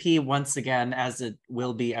 LVP, once again, as it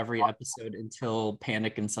will be every episode until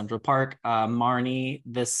Panic in Central Park, Marnie,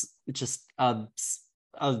 this just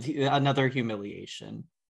another humiliation.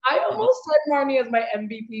 I almost said Marnie as my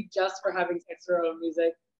MVP just for having sex to her own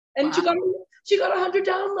music, and wow. she got 100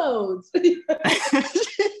 downloads.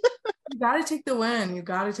 You gotta take the win. You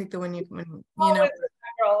gotta take the win. Small wins,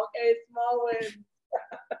 girl. Okay, small wins.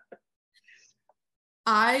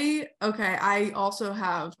 I also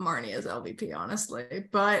have Marnie as LVP, honestly,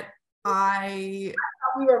 but we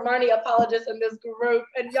were Marnie apologists in this group,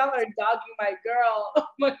 and y'all are dogging my girl. Oh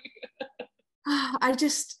my God. I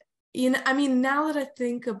just, I mean, now that I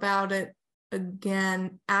think about it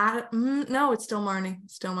again, no, it's still Marnie.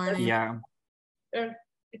 It's still Marnie. Yeah.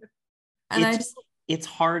 And it's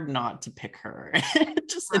hard not to pick her.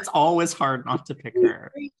 It's always hard not to pick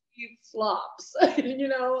her. he flops, you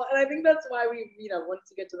know, and I think that's why we, you know, once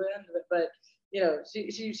you get to the end of it, but you know,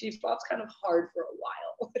 she flops kind of hard for a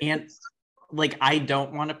while. And like, I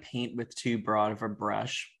don't want to paint with too broad of a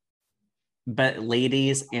brush, but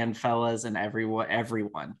ladies and fellas and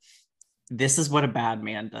everyone, this is what a bad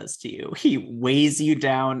man does to you. He weighs you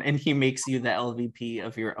down and he makes you the LVP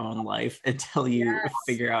of your own life until you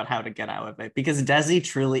figure out how to get out of it. Because Desi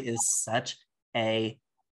truly is such a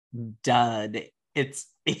dud. It's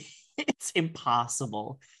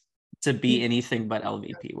impossible to be anything but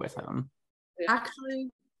LVP with him.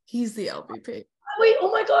 Actually, he's the LVP. Wait,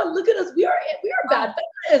 oh my God, look at us. We are bad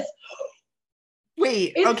feminists.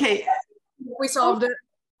 Wait, okay. We solved it.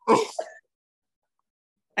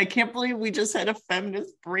 I can't believe we just had a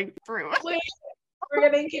feminist breakthrough. Wait, we're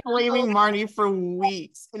getting blaming Marnie for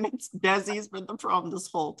weeks, and it's Desi's been the problem this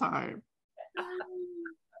whole time.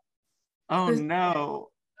 Oh no.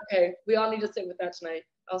 Okay, we all need to sit with that tonight.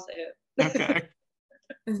 I'll say it. Okay.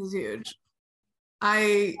 This is huge.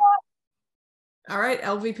 All right,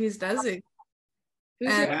 LVP's Desi.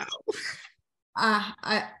 And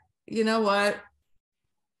you know what?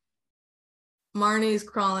 Marnie's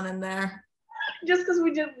crawling in there. Just because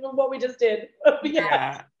we did what we just did.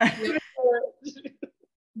 Yeah.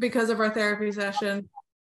 Because of our therapy session,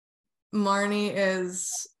 Marnie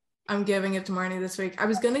is, I'm giving it to Marnie this week. I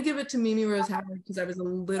was going to give it to Mimi Rose Howard because I was a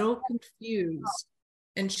little confused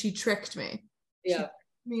and she tricked me. Yeah. She tricked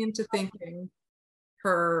me into thinking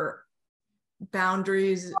her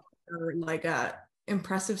boundaries are like a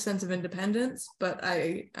impressive sense of independence, but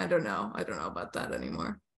I don't know. I don't know about that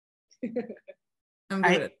anymore. I'm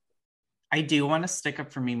good. I do want to stick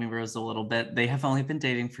up for Mimi Rose a little bit. They have only been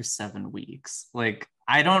dating for 7 weeks. Like,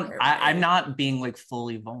 I'm not being like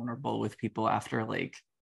fully vulnerable with people after like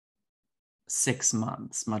 6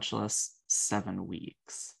 months, much less 7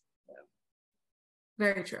 weeks.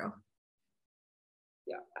 Very true.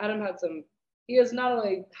 Yeah, Adam had he has not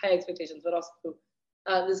only high expectations, but also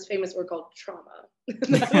this famous word called trauma.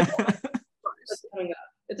 That's coming up.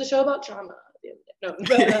 It's a show about trauma. No,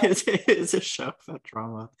 it is a show about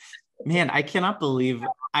trauma. Man, I cannot believe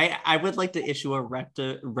I would like to issue a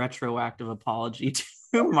retroactive apology to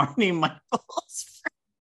Marnie Michaels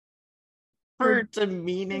for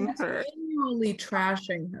demeaning her. Genuinely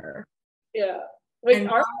trashing her. Yeah. Wait,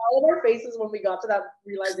 all of our faces when we got to that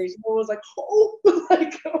realization was like, oh,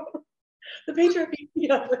 like the patriarchy.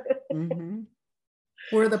 Yeah. Mm-hmm.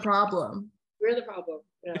 We're the problem. We're the problem.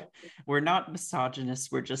 Yeah. We're not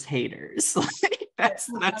misogynists, we're just haters. Like,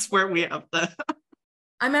 that's where we have the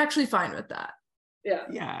I'm actually fine with that. Yeah.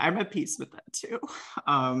 Yeah, I'm at peace with that too.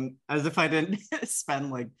 As if I didn't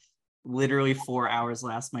spend like literally 4 hours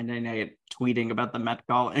last Monday night tweeting about the Met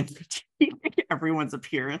Gala and critiquing everyone's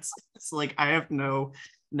appearance. It's like I have no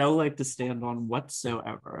leg to stand on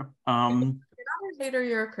whatsoever. You're not a hater,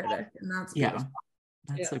 you're a critic, and that's beautiful.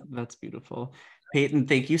 That's beautiful. Peyton,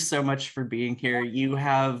 thank you so much for being here. You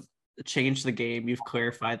have changed the game. You've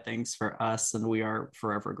clarified things for us, and we are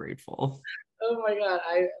forever grateful. Oh my God,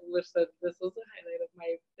 I listen, this was the highlight of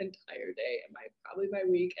my entire day and probably my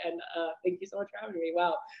week. And thank you so much for having me.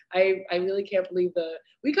 Wow, I really can't believe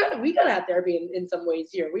we kind of had therapy in some ways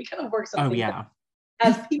here. We kind of work something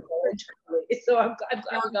as people internally. So I'm glad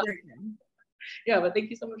we got it. Yeah, but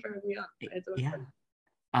thank you so much for having me on. It's so much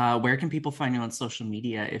fun. Where can people find you on social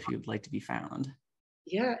media if you'd like to be found?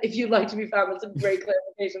 Yeah, if you'd like to be found, that's a great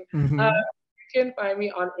clarification. Mm-hmm. You can find me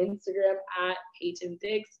on Instagram at Peyton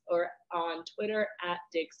Dix, or on Twitter at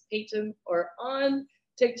Dix Peyton, or on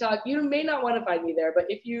TikTok. You may not want to find me there, but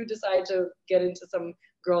if you decide to get into some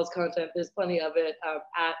girls content, there's plenty of it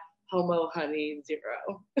at HomoHoney0.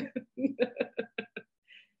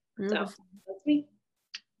 So that's me.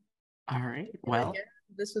 All right. Well,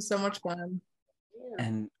 this was so much fun. Yeah.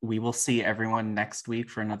 And we will see everyone next week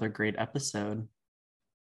for another great episode.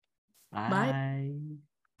 Bye.